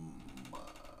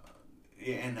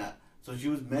so she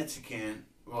was Mexican.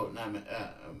 Well, not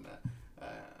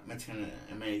Mexican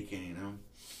American, you know.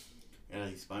 Era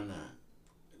hispana.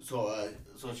 So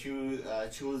she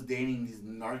was dating this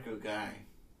narco guy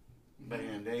back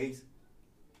in the days.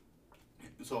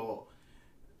 So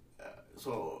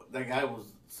that guy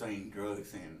was selling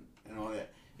drugs and all that.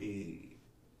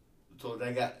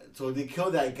 So they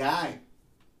killed that guy.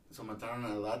 So mataron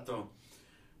al vato.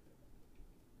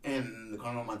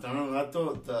 cuando mataron al gato,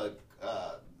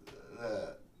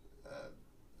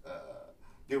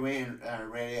 they went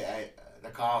the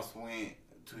cops went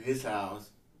to his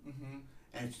house,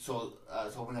 and so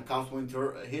when the cops went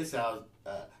to his house,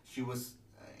 she was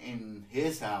in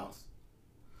his house.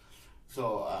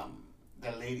 So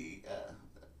that lady,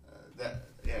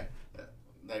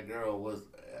 that girl was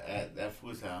at that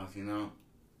fool's house, you know.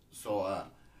 So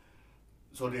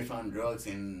so they found drugs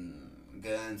and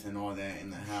guns and all that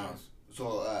in the house.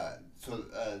 So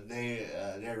they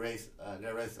arrest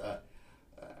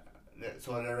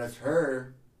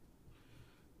her,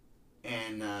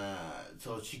 and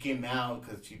so she came out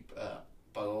because she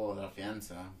pagó la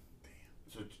fianza.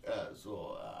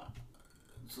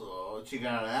 So she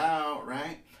got out,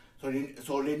 right? So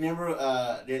they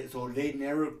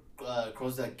never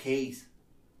closed that case.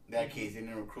 That case, they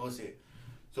never closed it.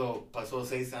 So pasó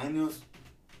 6 años.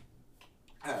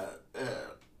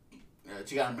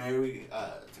 She got married.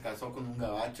 Se casó con un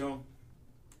gabacho.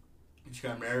 She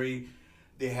got married.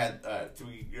 They had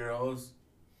 3 girls.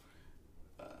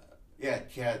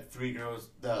 She had 3 girls.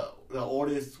 The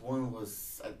oldest one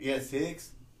was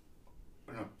 6.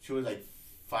 No, she was like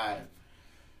 5.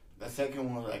 The second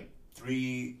one was like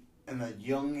 3, and the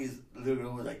youngest little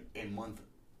girl was like a month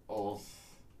old.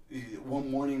 One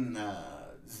morning,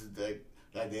 this is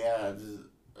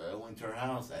went to her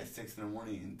house at 6 in the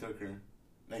morning and took her.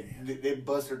 Like they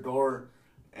bust her door,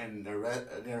 and they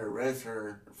arrest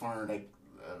her in front of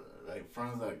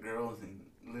front of the girls and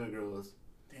little girls.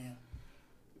 Damn.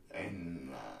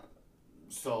 And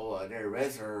so they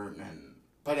arrest her,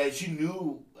 but she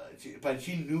knew.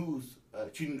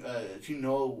 She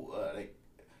know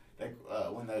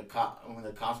when the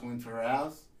cops went to her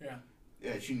house.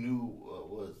 Yeah, she knew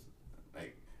was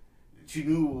like she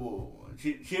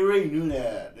already knew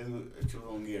that she was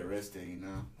gonna get arrested, you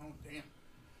know. Oh damn.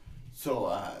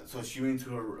 So she went to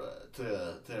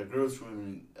the girls' room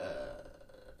and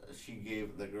she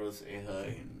gave the girls a hug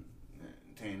and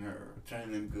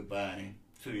telling them goodbye.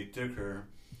 So they took her.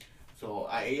 So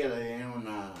ella le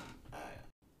dieron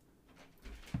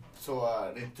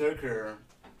they took her,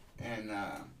 and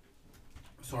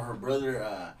so her brother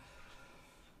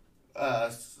her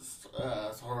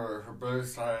brother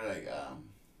started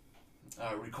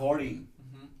recording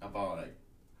about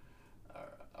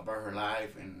her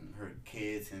life and her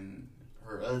kids and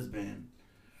her husband.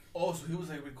 Oh, so he was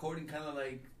like recording, kind of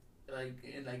like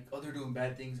they're doing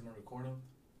bad things and record them.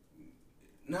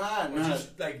 Nah.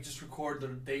 Just record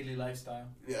their daily lifestyle.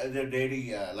 Yeah, their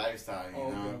daily lifestyle, you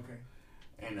know. Okay.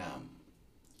 And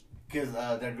because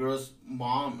the girl's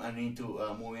mom need to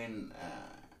move in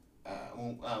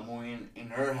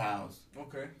her house.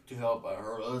 Okay. To help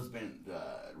her husband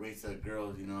raise the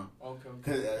girls, you know. Okay.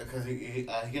 Because he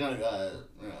couldn't,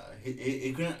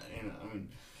 he couldn't, you know. I mean,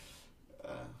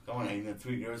 come on,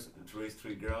 3 girls to raise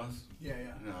 3 girls. Yeah.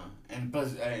 You know, and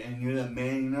plus, and you're the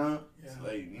man, you know. Yeah. It's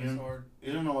like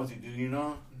you don't know what to do, you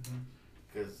know.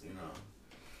 Because you know,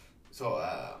 so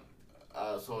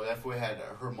that's why had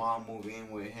her mom move in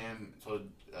with him. So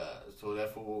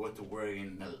that's why we went to work,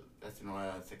 and that's why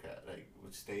I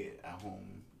would stay at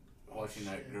home watching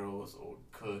that girls or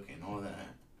cook and all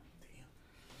that.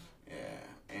 Damn. Yeah,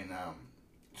 and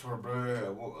so her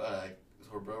brother will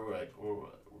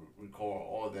record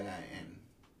all that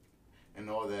and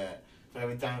all that. So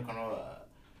every time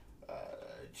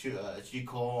she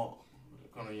called,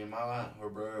 cuando llamaba, her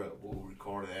brother will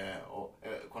record that. Or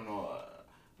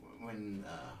when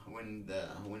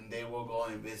they will go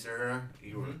and visit her,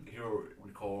 he will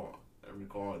record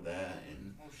that.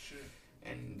 And oh shit.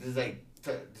 And this is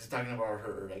just talking about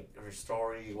her her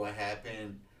story, what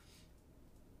happened,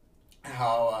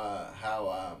 how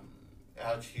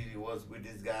she was with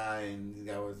this guy, and this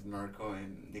guy was narco,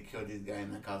 and they killed this guy,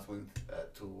 and the cops went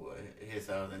to his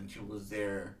house, and she was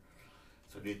there,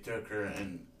 so they took her,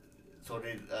 and so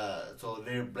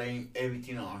they blame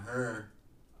everything on her,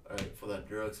 for the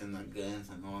drugs and the guns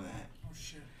and all that. Oh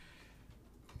shit.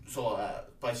 So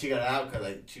but she got out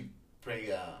because she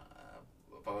paid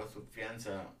pagó su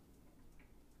fianza.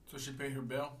 So she paid her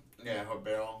bill. Yeah, her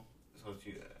bail. So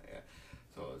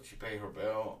she paid her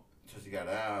bail. So she got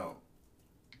out.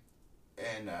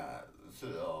 And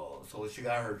so she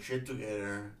got her shit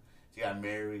together. She got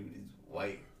married with this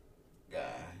white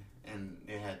guy, and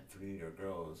they had 3 little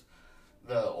girls.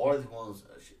 The oldest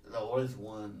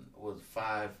one was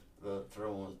 5. The third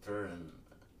one was 3, and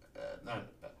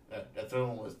the third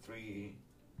one was 3.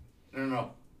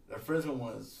 No. The first one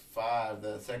was 5.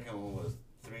 The second one was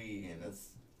 3, and the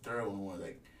third one was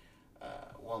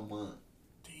 1 month.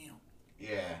 Damn.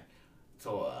 Yeah.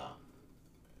 So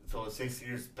 6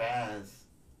 years passed.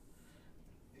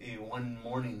 one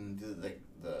morning,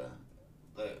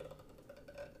 the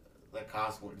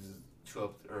cops would just show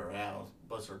up to her house,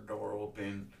 bust her door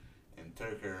open, and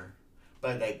took her.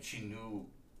 But like she knew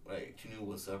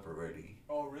what's up already.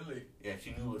 Oh, really? Yeah,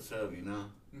 she knew what's up, you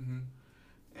know. Mm-hmm.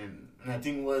 And I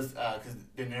think it was because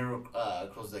they never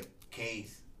closed that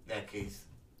case.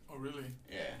 Oh, really?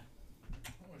 Yeah.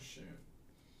 Oh, shit.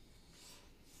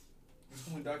 Is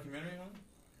this a documentary, huh?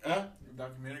 Huh? Your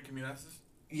documentary, can you ask this?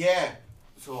 Yeah.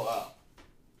 So,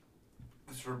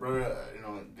 it's her brother,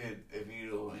 did a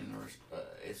video and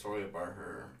a story about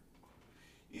her.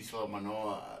 Isla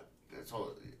Manoa.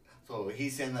 So he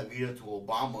sent that video to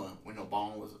Obama when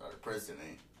Obama was our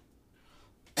president.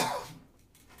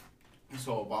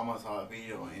 So Obama saw a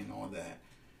video and all that,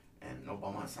 and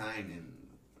Obama signed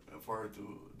and for her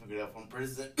to get out from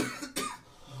prison.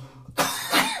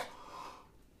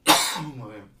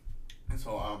 And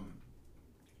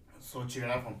so she got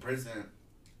out from prison.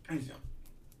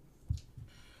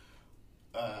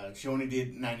 She only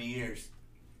did 90 years.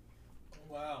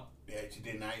 Wow. Yeah, she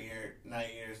did 9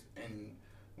 years, and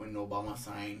when Obama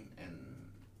signed and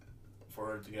for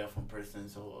her to get out from prison,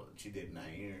 so she did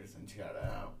 9 years and she got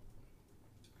out.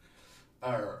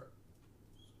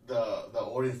 The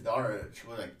oldest daughter, she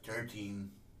was like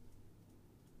 13,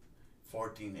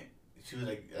 14. She was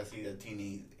like, I see, a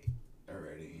teenage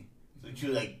already. So she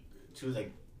was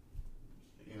like,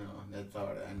 that's all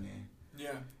I knew.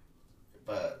 Yeah.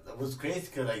 But it was crazy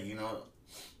because,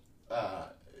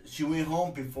 she went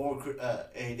home before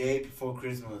a day before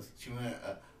Christmas. She went.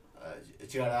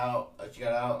 She got out. She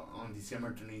got out on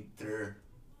December 23rd.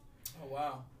 Oh,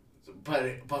 wow. So,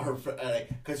 but her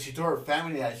because she told her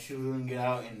family that she was gonna get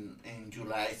out in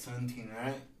July 17,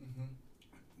 right? Mm-hmm.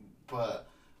 But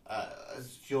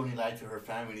she only lied to her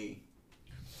family.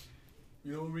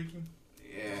 You know what, Ricky?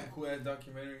 Yeah. Cool ass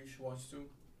documentary you should watch too.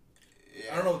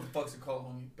 Yeah. I don't know what the fuck's it called,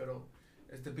 homie, pero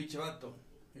este pinche vato,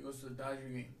 he goes to the Dodger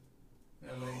game in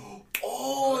LA.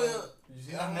 Oh, Did you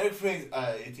see on that? Netflix.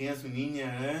 Tiene su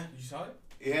niña, eh? You saw it?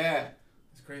 Yeah.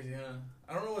 It's crazy, huh?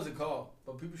 I don't know what it's called,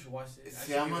 but people should watch it.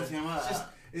 Se llama.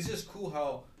 It's just cool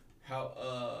how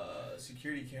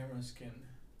security cameras can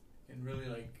really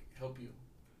like help you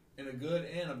in a good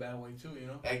and a bad way too, you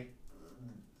know? Like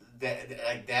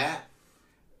that.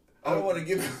 I don't want to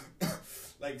give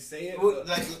like say it. Well,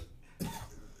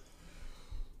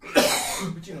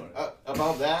 but you know what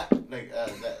about that,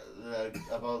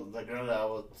 about the girl that I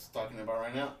was talking about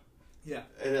right now. Yeah.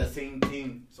 It's the same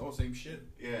thing. It's all same shit.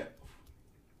 Yeah.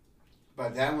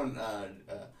 But that one,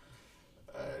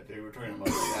 they were talking about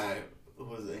the guy who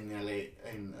was in LA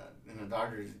in the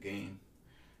Dodgers game.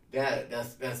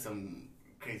 That's some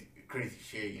crazy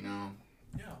shit, you know.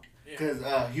 Yeah. Because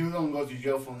he was gonna go to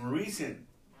jail for no reason.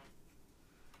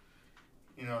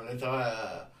 You know, that's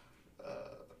how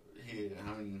he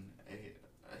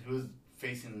was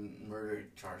facing murder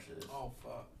charges. Oh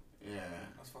fuck. Yeah.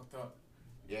 That's fucked up.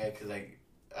 Yeah, cause I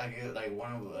get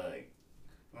one of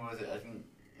what was it? I think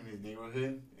in his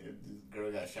neighborhood, this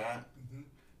girl got shot. Mm-hmm.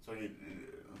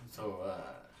 So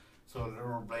they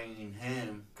were blaming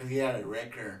him cause he had a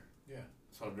record. Yeah.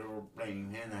 So they were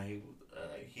blaming him that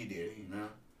he did it, you know.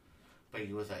 But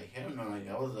he was like, hell no,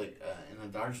 I was in a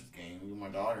Dodgers game with my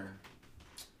daughter.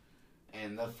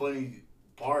 And the funny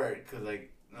part, cause the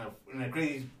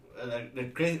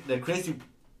crazy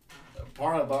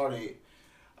part about it,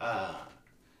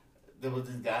 there was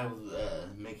this guy who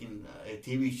was making a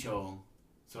TV show,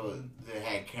 so they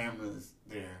had cameras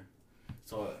there.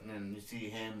 So and then you see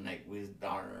him with his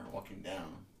daughter walking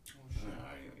down. Oh, shit.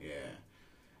 Yeah,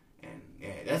 and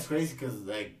that's crazy because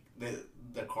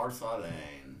the car saw that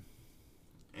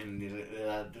and they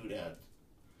let do that.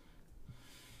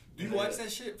 Do you watch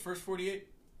that shit, First 48?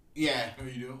 Yeah. Oh,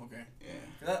 you do? Okay.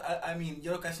 Yeah. I mean,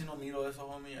 yo casi no miro eso,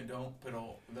 homie. I don't.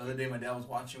 Pero the other day my dad was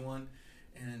watching one,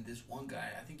 and this one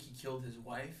guy, I think he killed his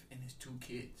wife and his 2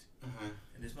 kids. Uh-huh.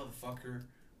 And this motherfucker,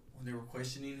 when they were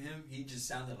questioning him, he just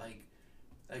sounded like,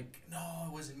 no,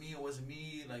 it wasn't me.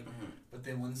 But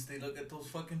then once they look at those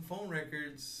fucking phone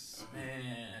records,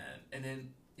 man, and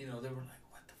then, they were like,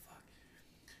 what the fuck?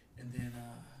 And then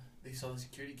they saw the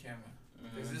security camera.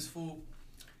 Because this fool,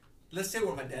 let's say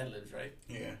where my dad lives, right?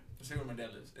 Yeah. Let's say where my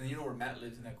dad lives. And you know where Matt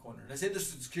lives in that corner. Let's say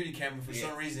there's a security camera for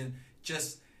some reason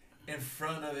just in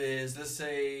front of let's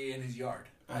say in his yard.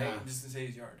 Right? Just to say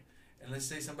his yard. And let's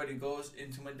say somebody goes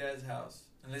into my dad's house.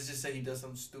 And let's just say he does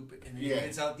something stupid. And then he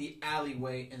gets out the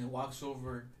alleyway and then walks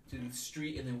over to the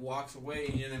street and then walks away.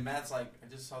 And then Matt's like, I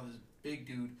just saw this big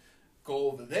dude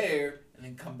go over there and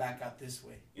then come back out this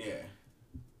way. Yeah.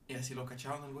 Y así lo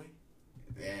cacharon el güey.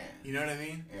 Yeah. You know what I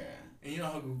mean? Yeah. And you know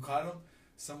how Ricardo?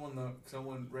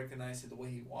 someone recognized it the way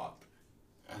he walked.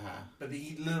 But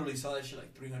he literally saw that shit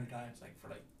like 300 times, like for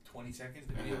like 20 seconds.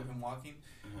 The video of him walking,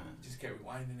 just kept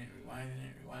rewinding it. He was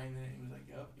like,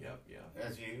 "Yep.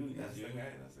 That's you. That's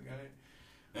the guy."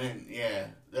 And yeah,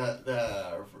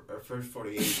 the first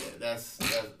 48. That's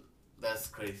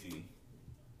crazy.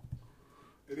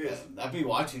 It is. I've been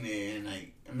watching it, and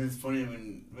like, I mean, it's funny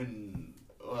when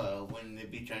they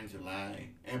be trying to lie,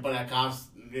 but the cops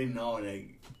didn't know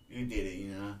like you did it,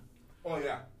 you know. Oh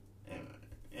yeah.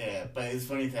 Yeah, but it's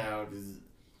funny how this,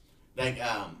 like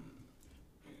on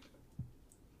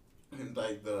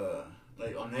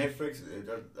Netflix,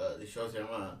 the show say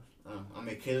I'm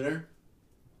a killer.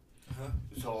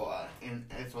 So and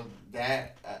so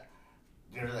that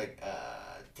there's like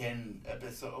 10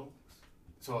 episodes.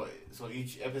 So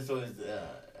each episode is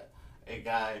a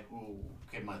guy who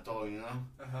que mató, you know.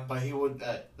 But he would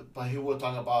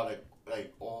talk about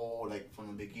like from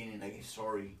the beginning, like his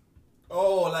story.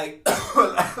 Oh, like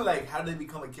like how did they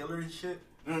become a killer and shit?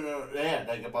 No, yeah,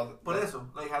 like about. But eso,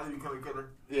 like how did they become a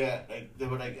killer? Yeah, like they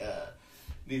were like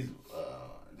this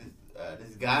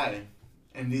guy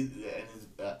and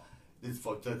this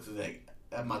fucked up like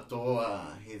mató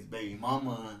his baby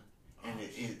mama and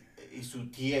su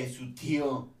tía y su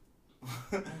tío. Oh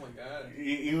my god.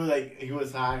 he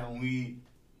was high on weed.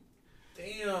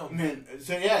 Damn. Man,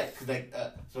 so yeah, cause like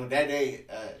so that day,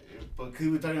 but we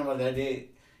were talking about that day,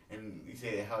 and he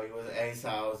said how he was at his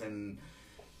house and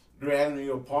they were having a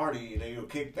little party, like a little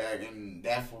kickback, and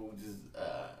that fool just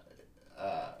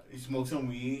he smoked some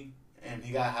weed and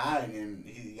he got high and then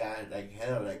he got like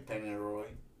hell like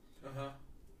Panaroid.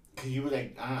 Cause he was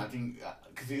like I think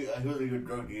cause he was a good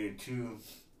drug dealer too.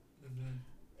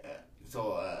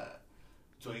 So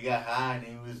he got high and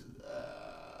he was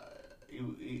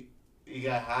he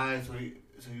got high, so he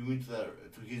went to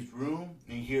his room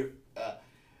and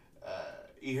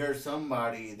he heard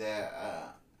somebody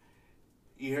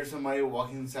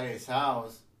walking inside his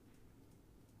house,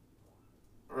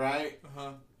 right?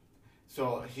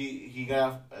 So he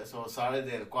got so sale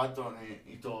del cuarto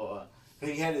y todo.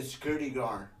 He had a security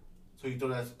guard, so he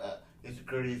told us the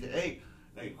security, he said, "Hey,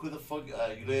 like who the fuck you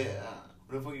lay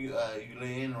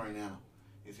in right now?"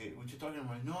 He said, "What you talking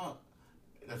about?" No.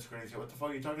 That's crazy. What the fuck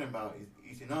are you talking about?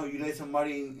 He said, "No, you let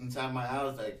somebody inside my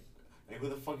house. Like who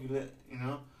the fuck you let? You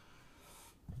know."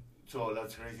 So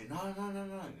that's crazy. No.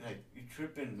 Like you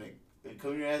tripping. Like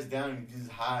come your ass down. You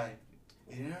just high.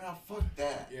 He said, "No, fuck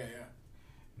that." Yeah.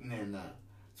 And then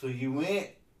so he went.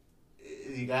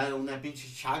 He got una pinche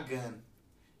shotgun.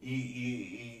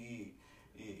 Y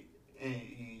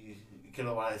que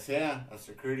lo balacea a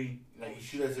security. Like he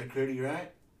shoot at security,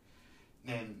 right?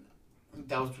 And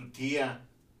that was su tía.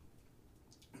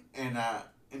 And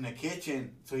in the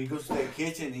kitchen, so he goes to the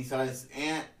kitchen. He saw his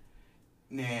aunt,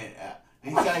 and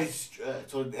he saw his.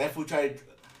 So that fool tried.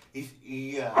 This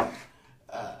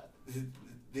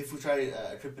fool tried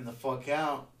tripping the fuck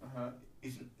out.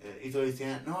 He told his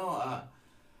aunt, "No,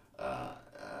 I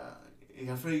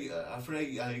feel like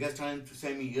you guys trying to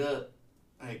set me up.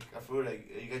 Like I feel like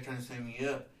you guys trying to set me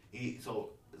up."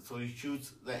 So he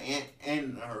shoots the aunt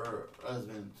and her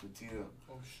husband to kill.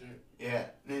 Oh shit. Yeah.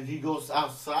 And then he goes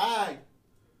outside,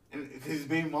 and his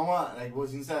baby mama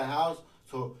was inside the house.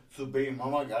 So baby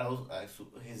mama got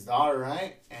his daughter,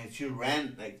 right, and she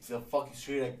ran to the fucking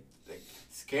street like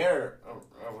scared of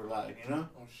her life, you know.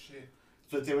 Oh shit.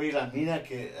 So te ve la mina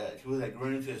que she was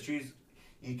running to the streets,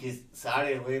 y que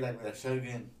sale away with a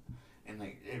shotgun, and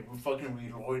it fucking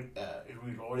reloaded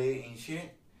and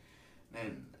shit,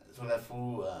 and. So that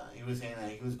fool, he was saying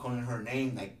he was calling her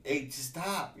name, "Hey, just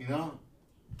stop," you know.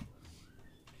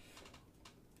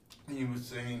 And he was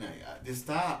saying "Just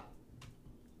stop."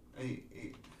 And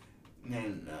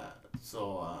then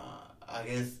I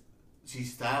guess she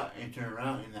stopped and turned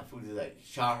around, and that fool just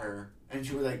shot her, and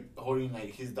she was holding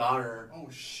his daughter. Oh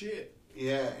shit!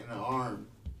 Yeah, in the arm.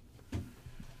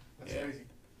 That's crazy.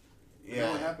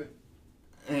 Yeah. What happened?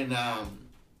 And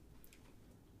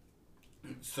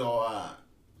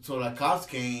So the cops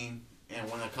came, and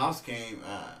when the cops came,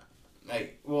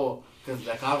 because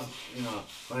the cops,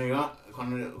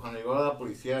 cuando llegó la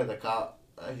policía, the cop,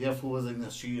 that fool was in the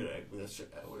street with a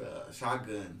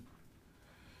shotgun.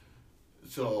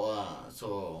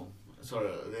 So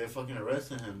they fucking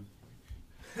arrested him.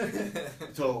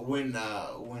 So when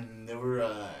they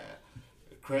were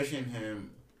crushing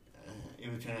him, he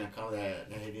was telling the cop that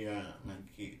he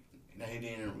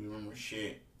didn't remember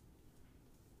shit.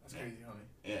 That's crazy, homie.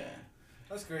 Yeah.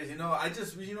 That's crazy. No,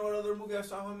 you know what other movie I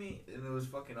saw, homie? And it was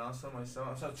fucking awesome. I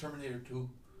saw Terminator 2.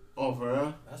 Oh, for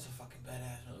real? That's a fucking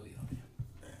badass movie, homie.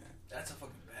 That's a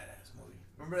fucking badass movie.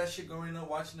 remember that shit growing up,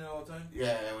 watching it all the time?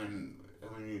 Yeah, when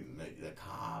you like the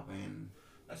cop and.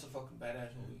 That's a fucking badass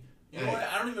movie. You know what?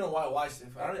 I don't even know why I watched it.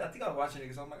 I think I was watching it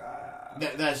because I'm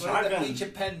like, That shotgun. The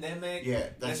pinche pandemic. Yeah,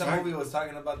 that movie was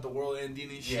talking about the world ending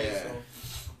and shit. Yeah. So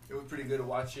it was pretty good to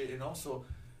watch it. And also,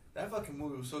 that fucking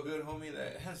movie was so good, homie,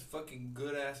 that it has fucking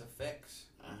good ass effects.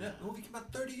 Yeah, the movie came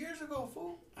out 30 years ago,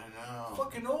 fool. I know. It's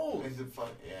fucking old.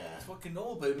 It's fucking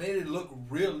old, but it made it look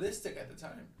realistic at the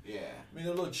time. Yeah. I mean,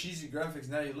 a little cheesy graphics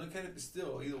now. You look at it, but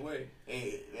still, either way.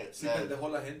 Hey, the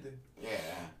whole gente. Yeah.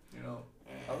 You know,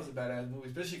 that was a badass movie,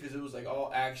 especially because it was like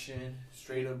all action,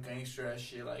 straight up gangster ass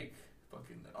shit. Like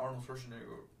fucking Arnold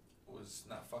Schwarzenegger was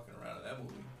not fucking around in that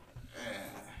movie.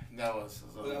 Yeah, that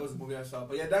was the movie I saw.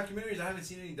 But yeah, documentaries. I haven't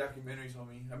seen any documentaries,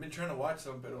 homie. I've been trying to watch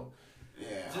some, but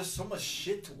just so much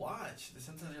shit to watch that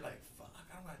sometimes you're like, fuck,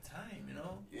 I don't got time, you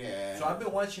know? Yeah. So I've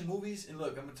been watching movies, and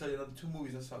look, I'm gonna tell you another 2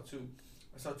 movies I saw too.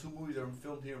 I saw 2 movies that were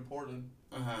filmed here in Portland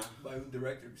by a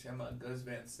director. Se llama Gus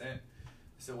Van Sant.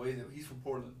 It's the way that he's from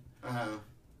Portland.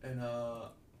 And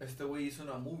este güey hizo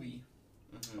una movie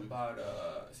about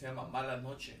se llama Mala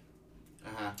Noche.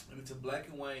 And it's a black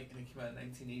and white, and it came out in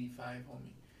 1985,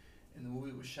 homie. And the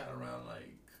movie was shot around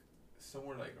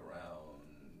somewhere around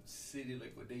city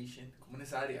liquidation, como en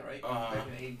esa área, right? Back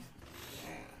in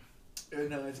the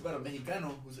 80s. And it's about a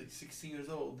Mexicano who's like 16 years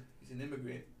old. He's an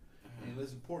immigrant, and he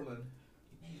lives in Portland.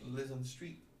 He lives on the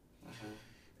street.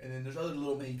 And then there's other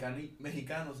little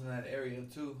Mexicanos in that area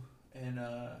too. And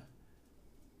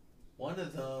one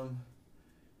of them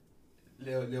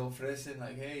le ofrecen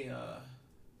like, hey,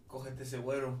 cógete ese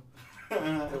güero. Te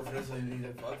ofrecen, and he's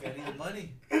like, fuck, I need the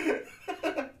money.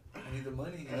 I need the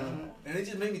money, you know? And it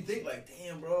just made me think, like,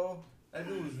 damn, bro, that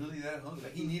dude was really that hungry.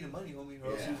 Like, he needed money, homie,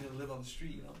 or else he was going to live on the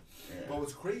street, you know? Yeah. But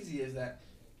what's crazy is that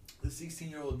the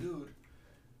 16-year-old dude,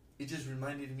 it just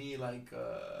reminded me, like,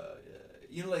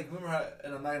 you know, like, remember how,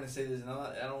 and I'm not going to say this, and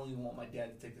I don't even want my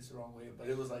dad to take this the wrong way, but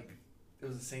it was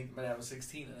the same, my dad was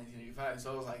 16 in 1985,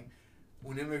 so I was like,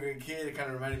 when immigrant kid, it kind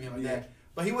of reminded me of my dad.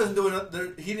 But he wasn't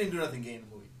he didn't do nothing gay in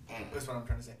the movie. That's what I'm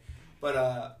trying to say.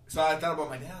 But, so I thought about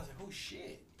my dad, I was like, oh,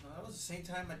 shit. That was the same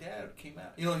time my dad came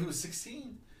out. You know, he was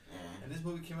 16. And this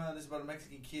movie came out, and it's about a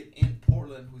Mexican kid in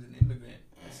Portland who's an immigrant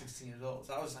at 16 years old.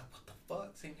 So I was like, what the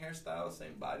fuck? Same hairstyle,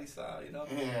 same body style, you know?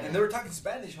 And they were talking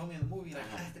Spanish, homie, in the movie. Like,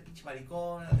 este pinche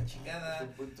maricón, la chingada.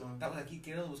 Estamos aquí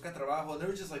queriendo buscar trabajo. And they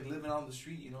were just, like, living on the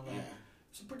street, you know? Like,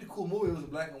 it's a pretty cool movie. It was in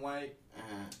black and white.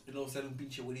 You know, sale un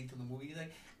pinche güerito in the movie. He's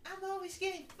like, I'm always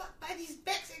getting fucked by these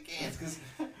Mexicans. Because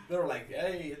they were like,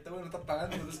 hey, este güey no está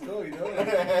pagando, let's go, you know? Like,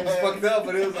 it was fucked up,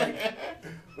 but it was like,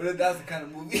 but that's the kind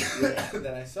of movie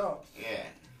that I saw. Yeah.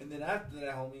 And then after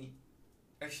that, homie,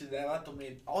 actually, that vato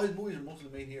made, all his movies are mostly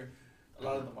made here. A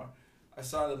lot of them are. I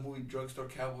saw the movie Drugstore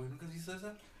Cowboy. Because he says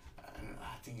that?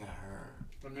 I think I heard.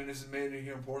 I mean, this is made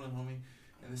here in Portland, homie,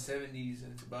 in the 70s,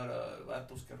 and it's about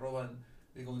vatos que roban.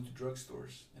 They go into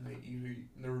drugstores, and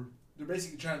they're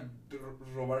basically trying to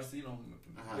robarse, you know,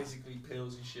 basically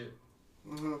pills and shit.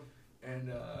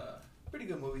 And pretty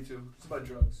good movie too. It's about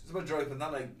drugs. It's about drugs, but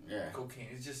not like cocaine.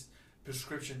 It's just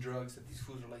prescription drugs that these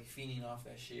fools are like fiending off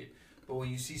that shit. But when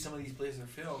you see some of these places are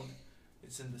filmed,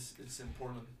 it's in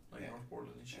Portland, like North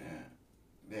Portland and shit.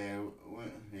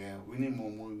 We need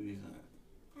more movies.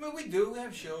 I mean, we do. We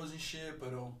have shows and shit,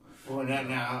 but well,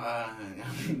 now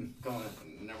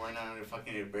right now they're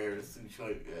fucking embarrassed to show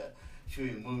you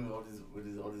a movie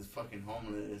with all this fucking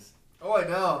homeless. Oh, I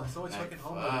know. So much fucking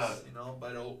homeless, you know.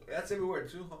 But that's everywhere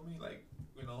too, homie. Like,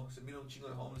 you know, se mira un chingo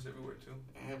de homeless everywhere too.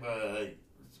 Yeah, but like,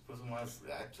 supposed to más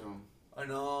gacho. I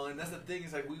know, and that's the thing.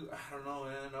 It's like I don't know,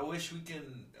 man. I wish.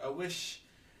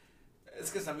 It's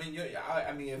because I mean,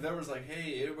 if there was like,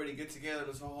 hey, everybody get together,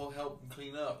 let's all help and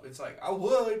clean up. It's like I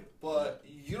would, but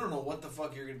you don't know what the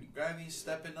fuck you're gonna be grabbing,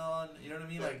 stepping on. You know what I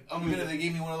mean? Like, even if they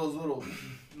gave me one of those little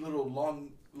long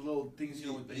things, you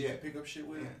know, that you can pick up shit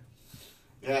with.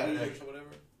 Yeah, or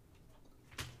whatever.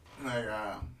 Like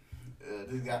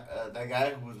this guy, that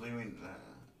guy who was living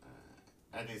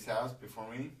at his house before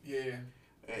me. Yeah.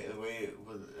 The way it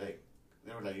was like,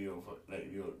 they were like you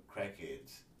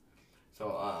crackheads.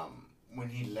 So when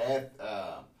he left,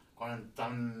 cuando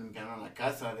estaban limpiando la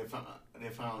casa, they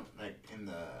found like in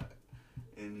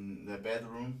the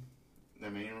bedroom, the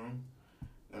main room,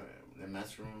 the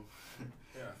master room.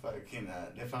 Yeah. Fucking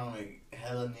they found like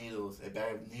hella needles, a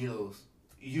bag of needles,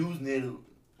 used needles.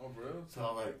 Oh, bro. So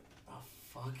I'm like, oh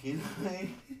fuck, you know.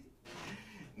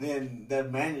 Then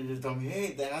that manager just told me,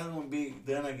 hey, that gonna be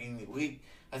done like in a week.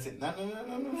 I said, no.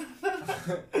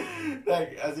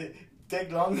 Like, I said, take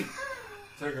longer.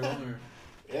 Take longer.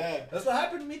 Yeah. That's what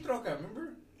happened to me, troca,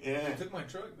 remember? Yeah. They took my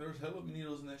truck. There was hella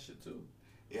needles in that shit, too.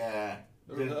 Yeah.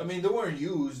 I mean, they weren't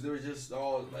used. They were just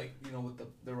all like, you know,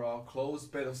 they were all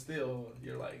closed, but still,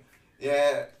 you're like,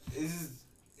 yeah, it's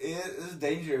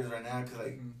dangerous right now because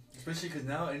like, especially because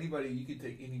now anybody you can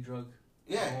take any drug.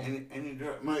 yeah, any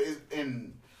drug.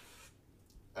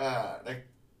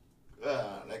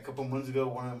 Like a couple months ago,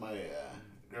 one of my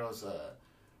girls,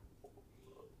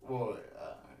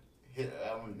 hit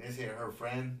her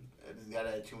friend, this guy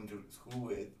that she went to school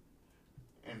with,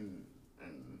 and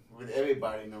with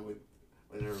everybody, you know, with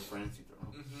her friends, you know.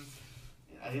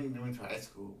 I think they went to high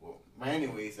school. Well, but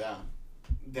anyways,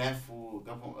 that fool a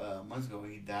couple months ago,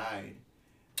 he died.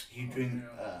 He drank.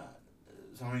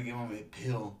 Somebody gave him a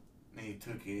pill, and he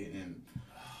took it, and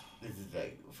this is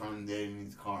like found dead in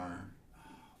his car.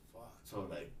 So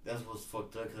like that's what's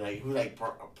fucked up. Cause like he was like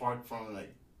parked from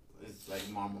like his like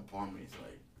mom apartment. So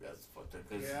like that's fucked up.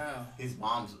 Cause his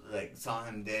mom's like saw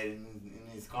him dead in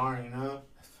his car. You know.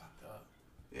 That's fucked up.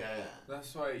 Yeah.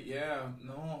 That's why. Yeah.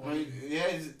 No. I mean, yeah,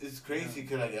 it's crazy.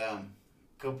 Cause like a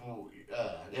couple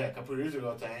years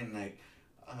ago, like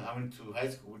I went to high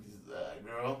school with this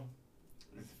girl,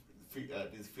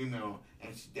 this female,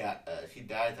 and she died. She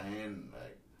died, and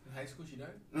like. In high school, she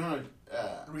died. No.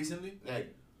 Recently.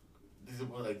 Like. This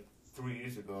was like 3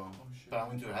 years ago. Oh shit. But I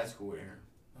went to high school with her.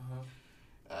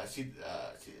 She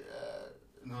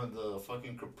you know the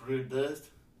fucking computer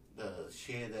dust, the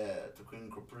shit to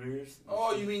clean computers.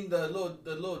 Oh, you mean the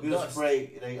little dust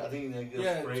spray? Like I think they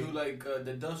get spray. To like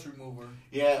the dust remover.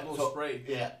 Yeah, little spray.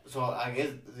 Yeah, so I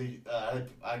guess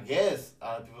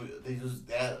people they use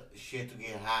that shit to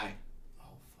get high.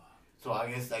 Oh fuck. So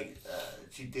I guess like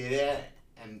she did that,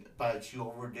 but she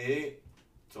overdid it.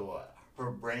 So. Her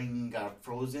brain got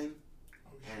frozen,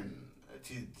 and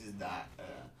she just died.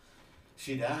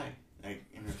 She died like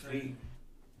in her sleep,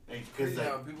 like because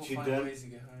like people she find done. ways to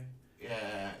get high.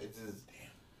 Yeah, it's just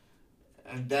damn.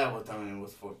 And that was telling me it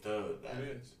was fucked up. Like,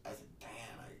 it is. I said,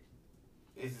 damn, like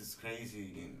it's just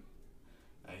crazy, and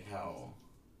like how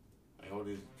like all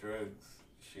these drugs,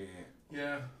 shit.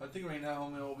 Yeah, I think right now,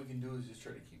 homie, all we can do is just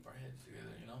try to keep our heads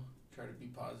together. You know, try to be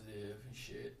positive and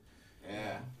shit. Yeah. You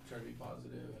know? Try to be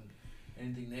positive and.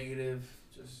 Anything negative,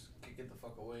 just kick it the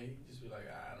fuck away. Just be like,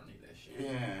 I don't need that shit.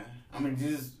 Yeah, I mean,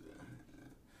 just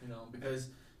you know, because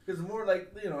more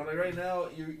like, you know, like right now,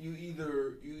 you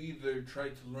either try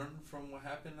to learn from what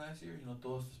happened last year, you know,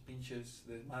 todos estos pinches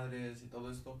desmadres y todo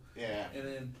esto. Yeah. And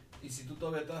then, y si tú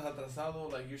todavía estás atrasado,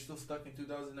 like you're still stuck in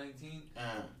 2019,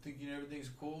 thinking everything's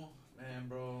cool, man,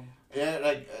 bro. Yeah,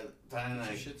 like get like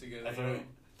your shit together. I feel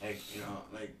like you know,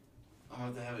 like I'm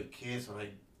about to have a kid, so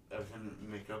like. Everything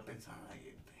make up in time, like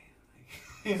it,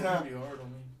 damn, like, it's gonna be hard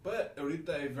on me. But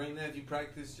ahorita, right now, if you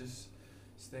practice, just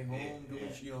stay home, do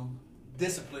what you know,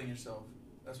 discipline yourself.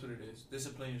 That's what it is.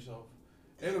 Discipline yourself.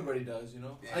 Everybody does, you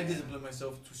know. Yeah. I discipline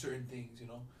myself to certain things, you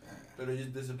know. But I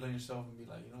just discipline yourself and be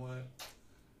like, you know what?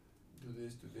 Do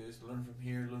this, learn from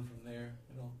here, learn from there,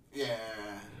 you know. Yeah.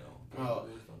 You know, don't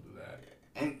do this, don't do that.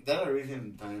 And that's a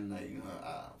reason time, like, you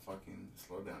know, fucking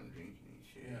slow down drinking and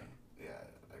shit. Yeah. Yeah.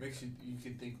 Makes you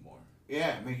can think more.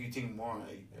 Yeah, make you think more.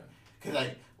 Like, yeah. Cause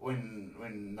like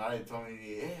when Nadi told me,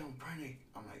 hey, I'm pregnant,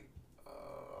 I'm like,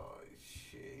 oh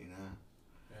shit, you know.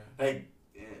 Yeah.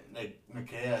 Like me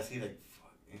quedé así, like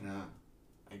fuck, you know,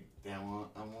 like damn,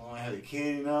 I'm gonna have a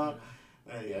kid, you know.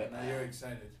 Yeah. Now you're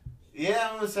excited.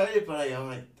 Yeah, I'm excited, but like I'm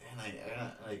like,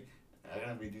 damn, I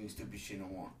gotta be doing stupid shit no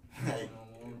more. Like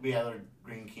be out there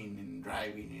drinking and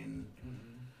driving and.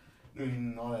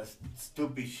 Doing all that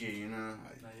stupid shit, you know.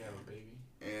 Now you have a baby.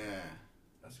 Yeah.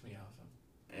 That's gonna be awesome.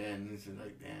 And it's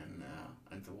like, damn, now,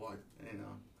 and to watch, you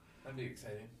know. That'd be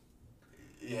exciting.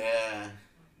 Yeah.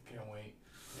 Can't wait.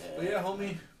 Yeah. But yeah,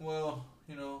 homie, well,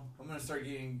 you know, I'm gonna start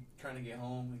trying to get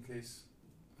home in case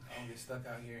I don't get stuck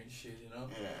out here and shit, you know.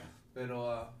 Yeah.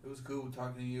 Pero it was cool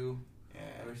talking to you.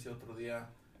 Yeah. A ver si otro día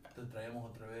te traemos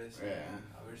otra vez. Yeah.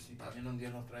 A ver si también un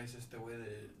día nos traes este güey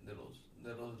de los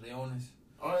leones.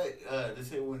 Alright, they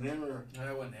say whenever.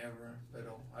 Whenever,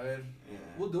 pero a ver, yeah.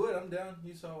 We'll do it. I'm down.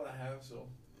 You saw what I have, so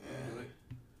we'll do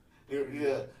it.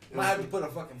 Yeah. Might have to put a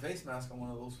fucking face mask on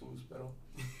one of those fools, pero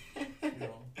you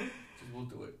know, just we'll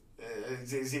do it.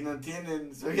 Si no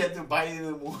tienen, so you have to buy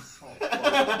them one.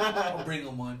 I'll bring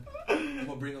them one. I'm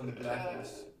gonna bring them the black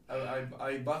ones.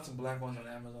 I bought some black ones on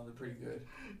Amazon. They're pretty good.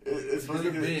 It's funny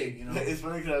they're big, you know. It's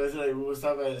funny because a veces like, we will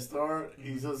stop at the store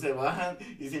y so se bajan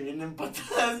y se vienen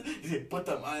patadas y se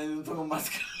puta madre, no tengo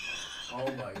máscara. Oh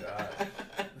my god.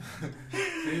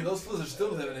 See, those fools are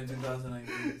still living in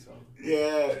 2019, so.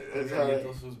 Yeah, that's how get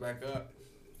those fools back up.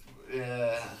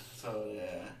 Yeah, so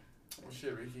yeah. Well,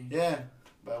 shit, Ricky. Yeah,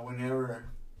 but whenever.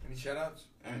 Any shout outs?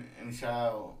 Any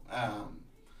shout out.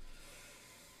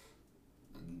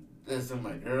 That's to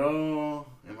my girl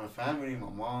and my family, my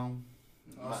mom,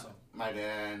 Awesome. my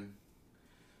dad,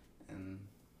 and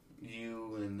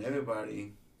you and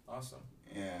everybody. Awesome.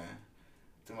 Yeah.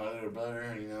 To my little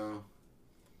brother, you know,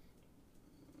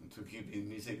 to keep his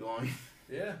music going.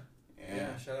 Yeah. Yeah.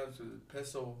 Yeah. Shout out to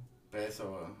Peso.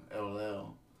 Peso,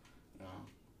 LL, you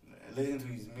know, listen to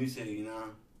his music, you know.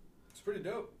 It's pretty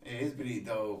dope. It is pretty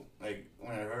dope. Like,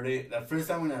 when I heard it, the first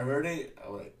time when I heard it, I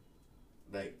was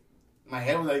like, my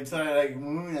head was like, started like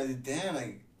moving. I said, damn,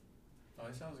 like. Oh,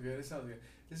 it sounds good. It sounds good.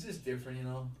 It's just different, you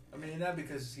know. I mean, not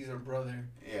because he's our brother.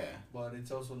 Yeah. But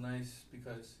it's also nice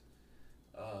because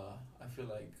I feel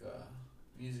like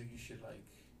music you should like.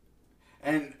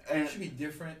 And It should be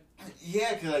different.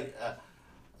 yeah, cause like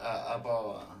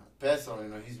about Peso, you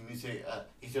know, his music.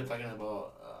 He started talking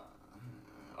about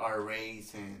our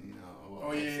race and you know. About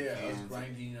Oh yeah, yeah. I was Mexicans.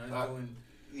 grinding. I was doing.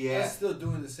 I Yeah. was still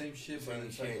doing the same shit, but Same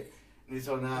it's shit. like And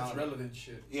so now. it's relevant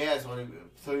shit. Yeah, so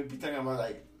we be talking about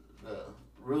like the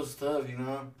real stuff, you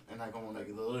know, and like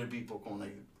like the other people como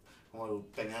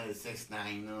peleando de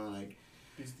 6ix9ine, you know, like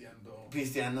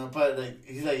Pisteando, but like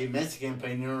he's like a Mexican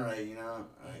pioneer, like you know,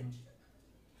 like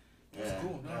yeah. It's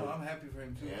cool. No, I'm happy for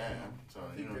him too. Yeah, so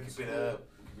I you think know, that's keep it cool. up,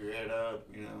 keep your head up,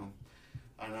 you know.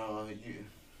 I know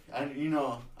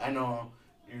I know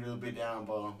you're a little bit down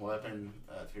about what happened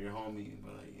to your homie,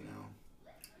 but like you know,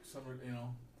 Summer, you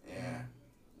know. yeah,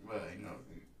 but you know,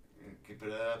 keep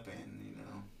it up, and you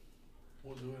know.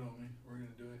 We'll do it, homie. We're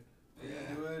gonna do it. We're Yeah.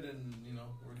 gonna do it, and you know,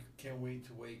 we can't wait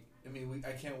to wait. I mean,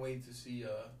 I can't wait to see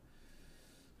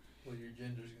what your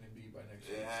gender's gonna be by next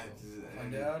week. Yeah, So just, we'll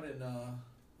find out, and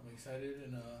I'm excited,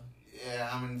 and Yeah,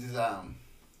 I mean, just I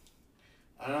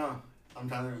don't know. I'm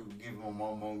trying to give my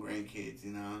mom more grandkids,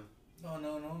 you know.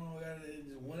 no, we gotta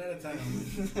just one at a time.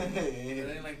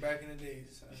 It ain't like back in the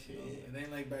days. You know? It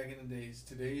ain't like back in the days.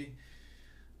 Today,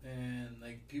 and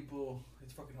like people,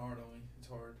 it's fucking hard on me. It's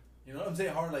hard. You know what I'm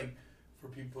saying? Hard like for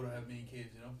people to have many kids.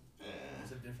 You know, Yeah.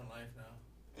 it's a different life now.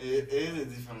 It is a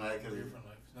different life. Cause Different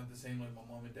life. It's not the same like my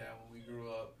mom and dad when we grew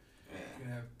up. You yeah. can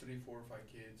have 3, 4, or 5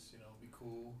 kids. You know, be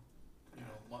cool. You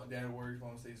know, dad works,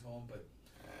 mom stays home, but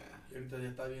Yeah. ahorita ya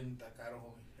está bien, está caro,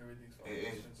 homie. Everything's fucking It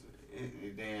is. expensive.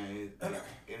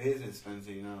 It is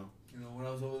expensive, you know. You know, when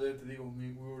I was over there, te digo,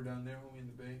 we were down there, homie, in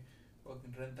the Bay.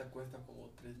 Fucking renta cuesta como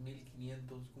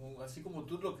 3,500. Como, así como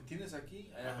tú lo que tienes aquí,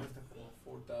 allá cuesta como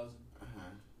 4,000.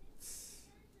 Uh-huh.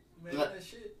 Man, Like- that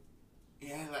shit.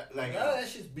 Yeah, A like lot of that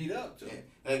shit's beat up, too. yeah,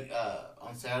 like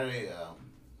on Saturday,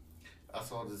 I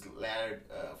saw this ladder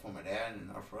for my dad in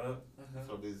our front. Uh-huh.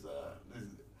 So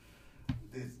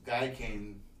this guy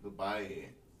came to buy it.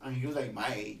 I mean, he was like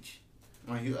my age.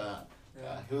 I mean, he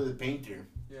was a painter,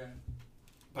 Yeah.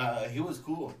 but he was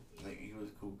cool. Like he was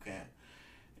a cool cat,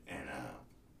 and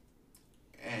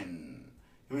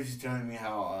he was just telling me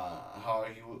how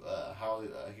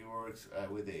he works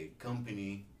with a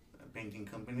company, a painting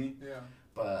company, Yeah.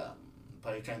 but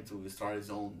he's trying to start his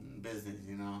own business,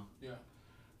 you know. Yeah.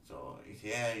 So he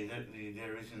said, yeah,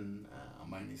 they're reaching I'm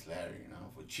buying this ladder, you know,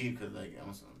 for cheap, cause like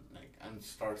I'm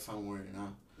start somewhere, you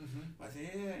know. Mm-hmm. I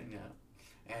said,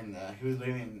 yeah. And he was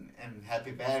living in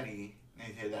Happy Valley,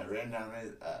 and he said that rent down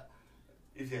there.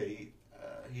 He said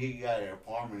he got an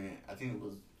apartment. I think it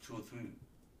was 2 or 3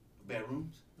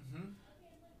 bedrooms, Mm-hmm.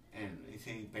 and he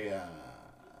said he paid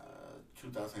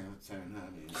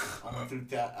 2,700, almost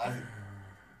 3,000. I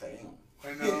said, damn.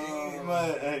 I know.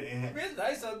 But, I mean, it's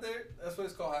nice out there. That's why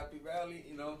it's called Happy Valley,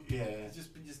 you know. yeah. It's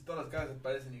just todas las casas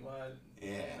parecen igual. Yeah.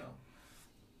 You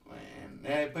know. Man,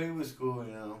 yeah, but it was cool,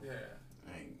 you know. Yeah.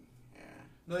 Like, yeah.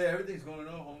 No, yeah, everything's going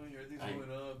up, homie. Everything's I-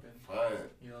 going up, and Fuck.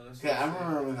 you know that's. Yeah, I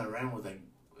remember when the rent was like,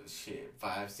 shit,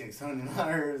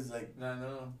 $500-600, like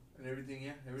No, and everything,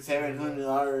 yeah, everything.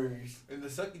 $700. And the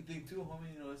sucky thing too,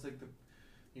 homie, you know, it's like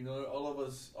you know, all of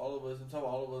us, I'm talking about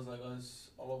all of us, like us,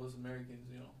 all of us Americans,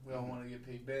 you know, we all want to get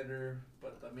paid better,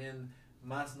 but también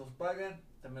más nos pagan,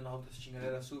 también las otras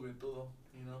chingaderas suben todo,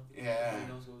 you know. Yeah.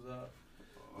 Everything else goes up.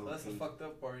 So that's the Okay. fucked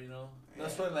up part, you know.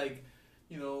 That's Yeah. why, like,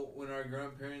 you know, when our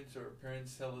grandparents or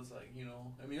parents tell us, like, you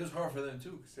know, I mean, it was hard for them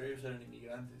too, because ellos eran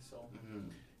inmigrantes, so, Mhm.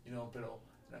 you know, pero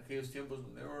en aquellos tiempos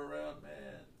when they were around,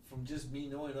 man, from just me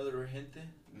knowing other gente,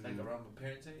 like Mhm. around my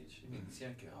parents' age, I mean, Mhm.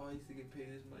 decían que, oh, I used to get paid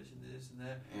this much and this and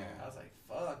that. I Yeah. was like,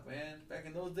 fuck, man, back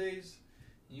in those days,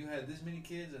 you had this many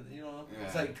kids, and, you know,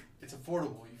 it's Yeah. like, it's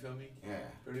affordable, you feel me? Yeah.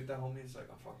 But ahorita, homie, it's like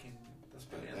a fucking, that's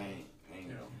peleando, Dang.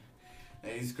 you know.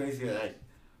 Like, it's crazy, like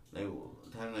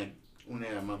time like when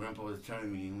my grandpa was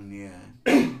telling me when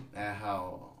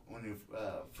how when he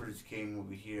first came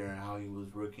over here, how he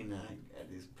was working at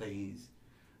this place,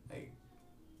 like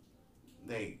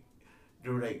they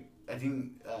were like, I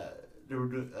think they were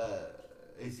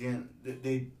it's in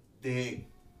they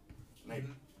like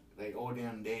Mhm. like all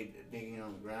damn day digging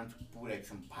on the ground to put like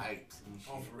some pipes and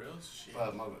shit. Oh, for real? Shit.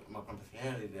 But my grandpa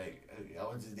said like I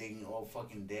was just digging all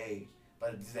fucking day,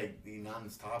 but it's like the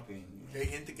non-stopping. Hay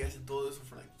gente que hacen todo eso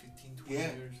for like 15, 20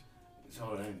 Yeah. years.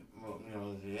 So then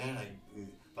yeah, like,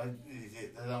 but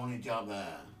that's the only job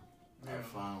that I Yeah.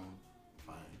 found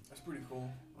fine. That's pretty cool.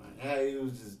 But yeah, it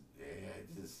was just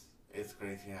it's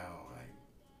crazy how like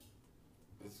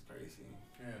it's crazy.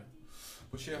 Yeah.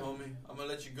 Well, shit, homie. I'm gonna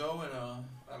let you go and al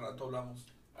rato hablamos.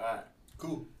 All right,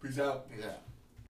 Cool. Peace out. peace out.